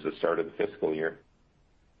this is the start of the fiscal year.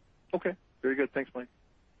 Okay, very good. Thanks, Mike.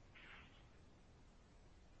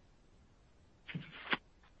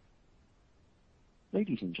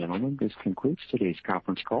 Ladies and gentlemen, this concludes today's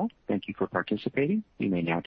conference call. Thank you for participating. You may now